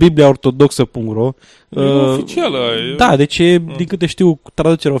site-ul bibliaortodoxă.ro. E oficială. Da, deci din câte știu,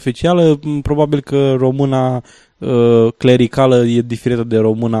 traducerea oficială, probabil că româna clericală e diferită de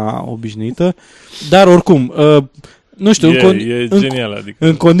româna obișnuită, dar oricum... Nu știu, e genial, adică.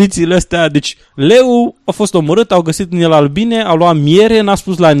 În condițiile astea, deci leu a fost omorât, au găsit în el albine, au luat miere, n-a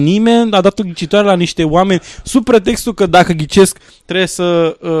spus la nimeni, a dat o ghicitoare la niște oameni, sub pretextul că dacă ghicesc trebuie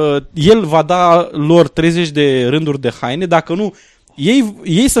să... el va da lor 30 de rânduri de haine, dacă nu,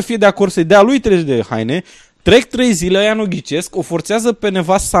 ei să fie de acord să-i dea lui 30 de haine, trec 3 zile, aia nu ghicesc, o forțează pe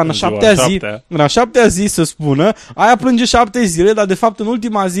nevastă sa în a 7-a zi să spună, aia plânge 7 zile, dar de fapt în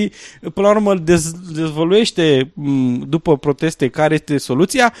ultima zi, până la urmă, dezvăluiește după proteste care este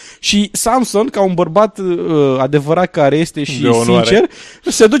soluția și Samson, ca un bărbat adevărat care este și sincer,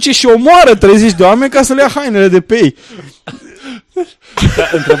 se duce și omoară 30 de oameni ca să le ia hainele de pe ei. Da,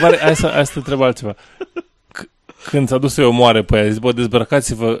 întrebare, hai să te întreb altceva. Când s-a dus să-i omoare pe aia, zis, bă,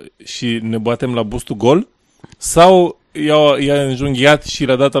 dezbrăcați-vă și ne batem la bustul gol? Sau i-a înjunghiat și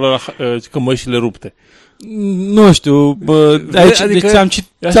le-a dat la cămășile rupte? Nu știu, aici, adică deci am citit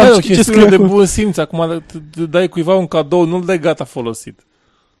o chestiune de bun simț. Acum dai cuiva un cadou, nu-l dai gata folosit.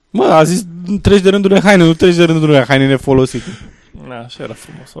 Mă, a zis 30 de rânduri de haine, nu 30 de rânduri de haine nefolosite. Așa era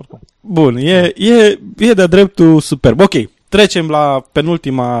frumos oricum. Bun, e de-a dreptul superb. Ok, trecem la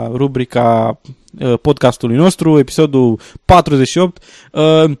penultima rubrica podcastului nostru, episodul 48.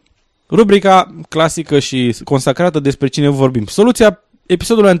 Rubrica clasică și consacrată despre cine vorbim. Soluția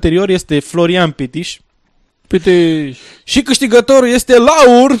episodului anterior este Florian Pitiș. Și câștigătorul este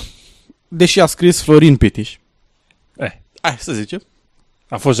Laur, deși a scris Florin Pitiș. Hai să zicem.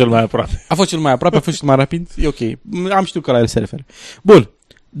 A fost cel mai aproape. A fost cel mai aproape, a fost cel mai rapid. E ok. Am știut că la el se referă. Bun.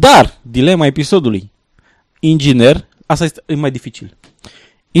 Dar, dilema episodului. Inginer, asta e mai dificil.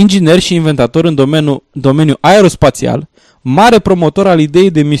 Inginer și inventator în domeniul aerospațial, mare promotor al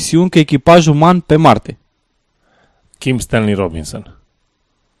ideii de misiuni cu echipaj uman pe Marte. Kim Stanley Robinson.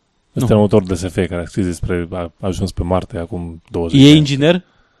 Este un autor de SF care a scris despre a ajuns pe Marte acum 20 de ani. E inginer?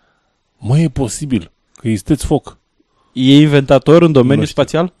 Mă, e posibil. Că isteți foc. E inventator în domeniul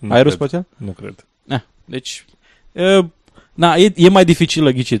spațial? Aerospațial? Nu cred. Deci, e mai dificilă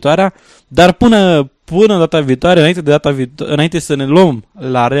ghicitoarea, dar până data viitoare, înainte să ne luăm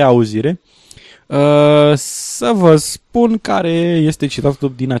la reauzire, să vă spun care este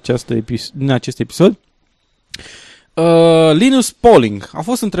citatul din acest episod. Linus Pauling a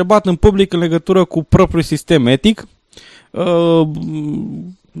fost întrebat în public în legătură cu propriul sistem etic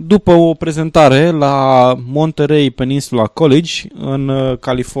după o prezentare la Monterey Peninsula College în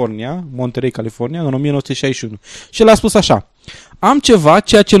California, Monterey, California, în 1961. Și el a spus așa: am ceva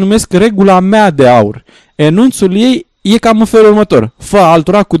ceea ce numesc regula mea de aur. Enunțul ei e cam în felul următor: fă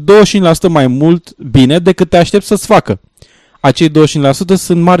altora cu 25% mai mult bine decât te aștepți să-ți facă. Acei 25%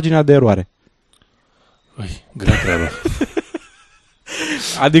 sunt marginea de eroare. Grea treabă.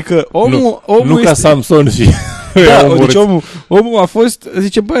 Adică omul nu este... ca Samson și... Da, deci omul a fost,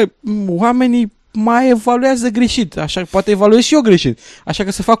 zice, băi, oamenii mai evaluează greșit, așa poate evaluez și eu greșit, așa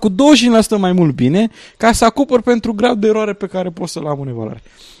că să fac cu 25% mai mult bine ca să acopăr pentru grad de eroare pe care pot să-l am în evaluare.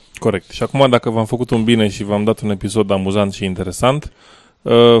 Corect. Și acum dacă v-am făcut un bine și v-am dat un episod amuzant și interesant,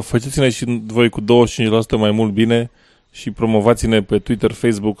 faceți-ne și voi cu 25% mai mult bine și promovați-ne pe Twitter,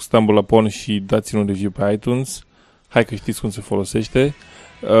 Facebook, Stumble Upon și dați-ne un review pe iTunes. Hai că știți cum se folosește.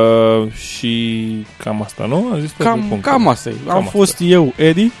 Și cam asta, nu? Am zis cam asta e. Am fost eu,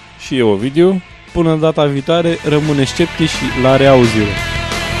 Edi. Și eu, Ovidiu. Până data viitoare, rămâne sceptici și la reauzire.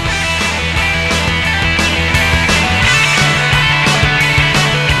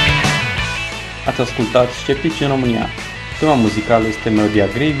 Ați ascultat Sceptici în România. Tema muzicală este melodia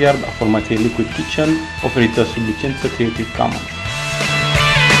Graveyard a formației Liquid Kitchen, oferită sub licență Creative Commons.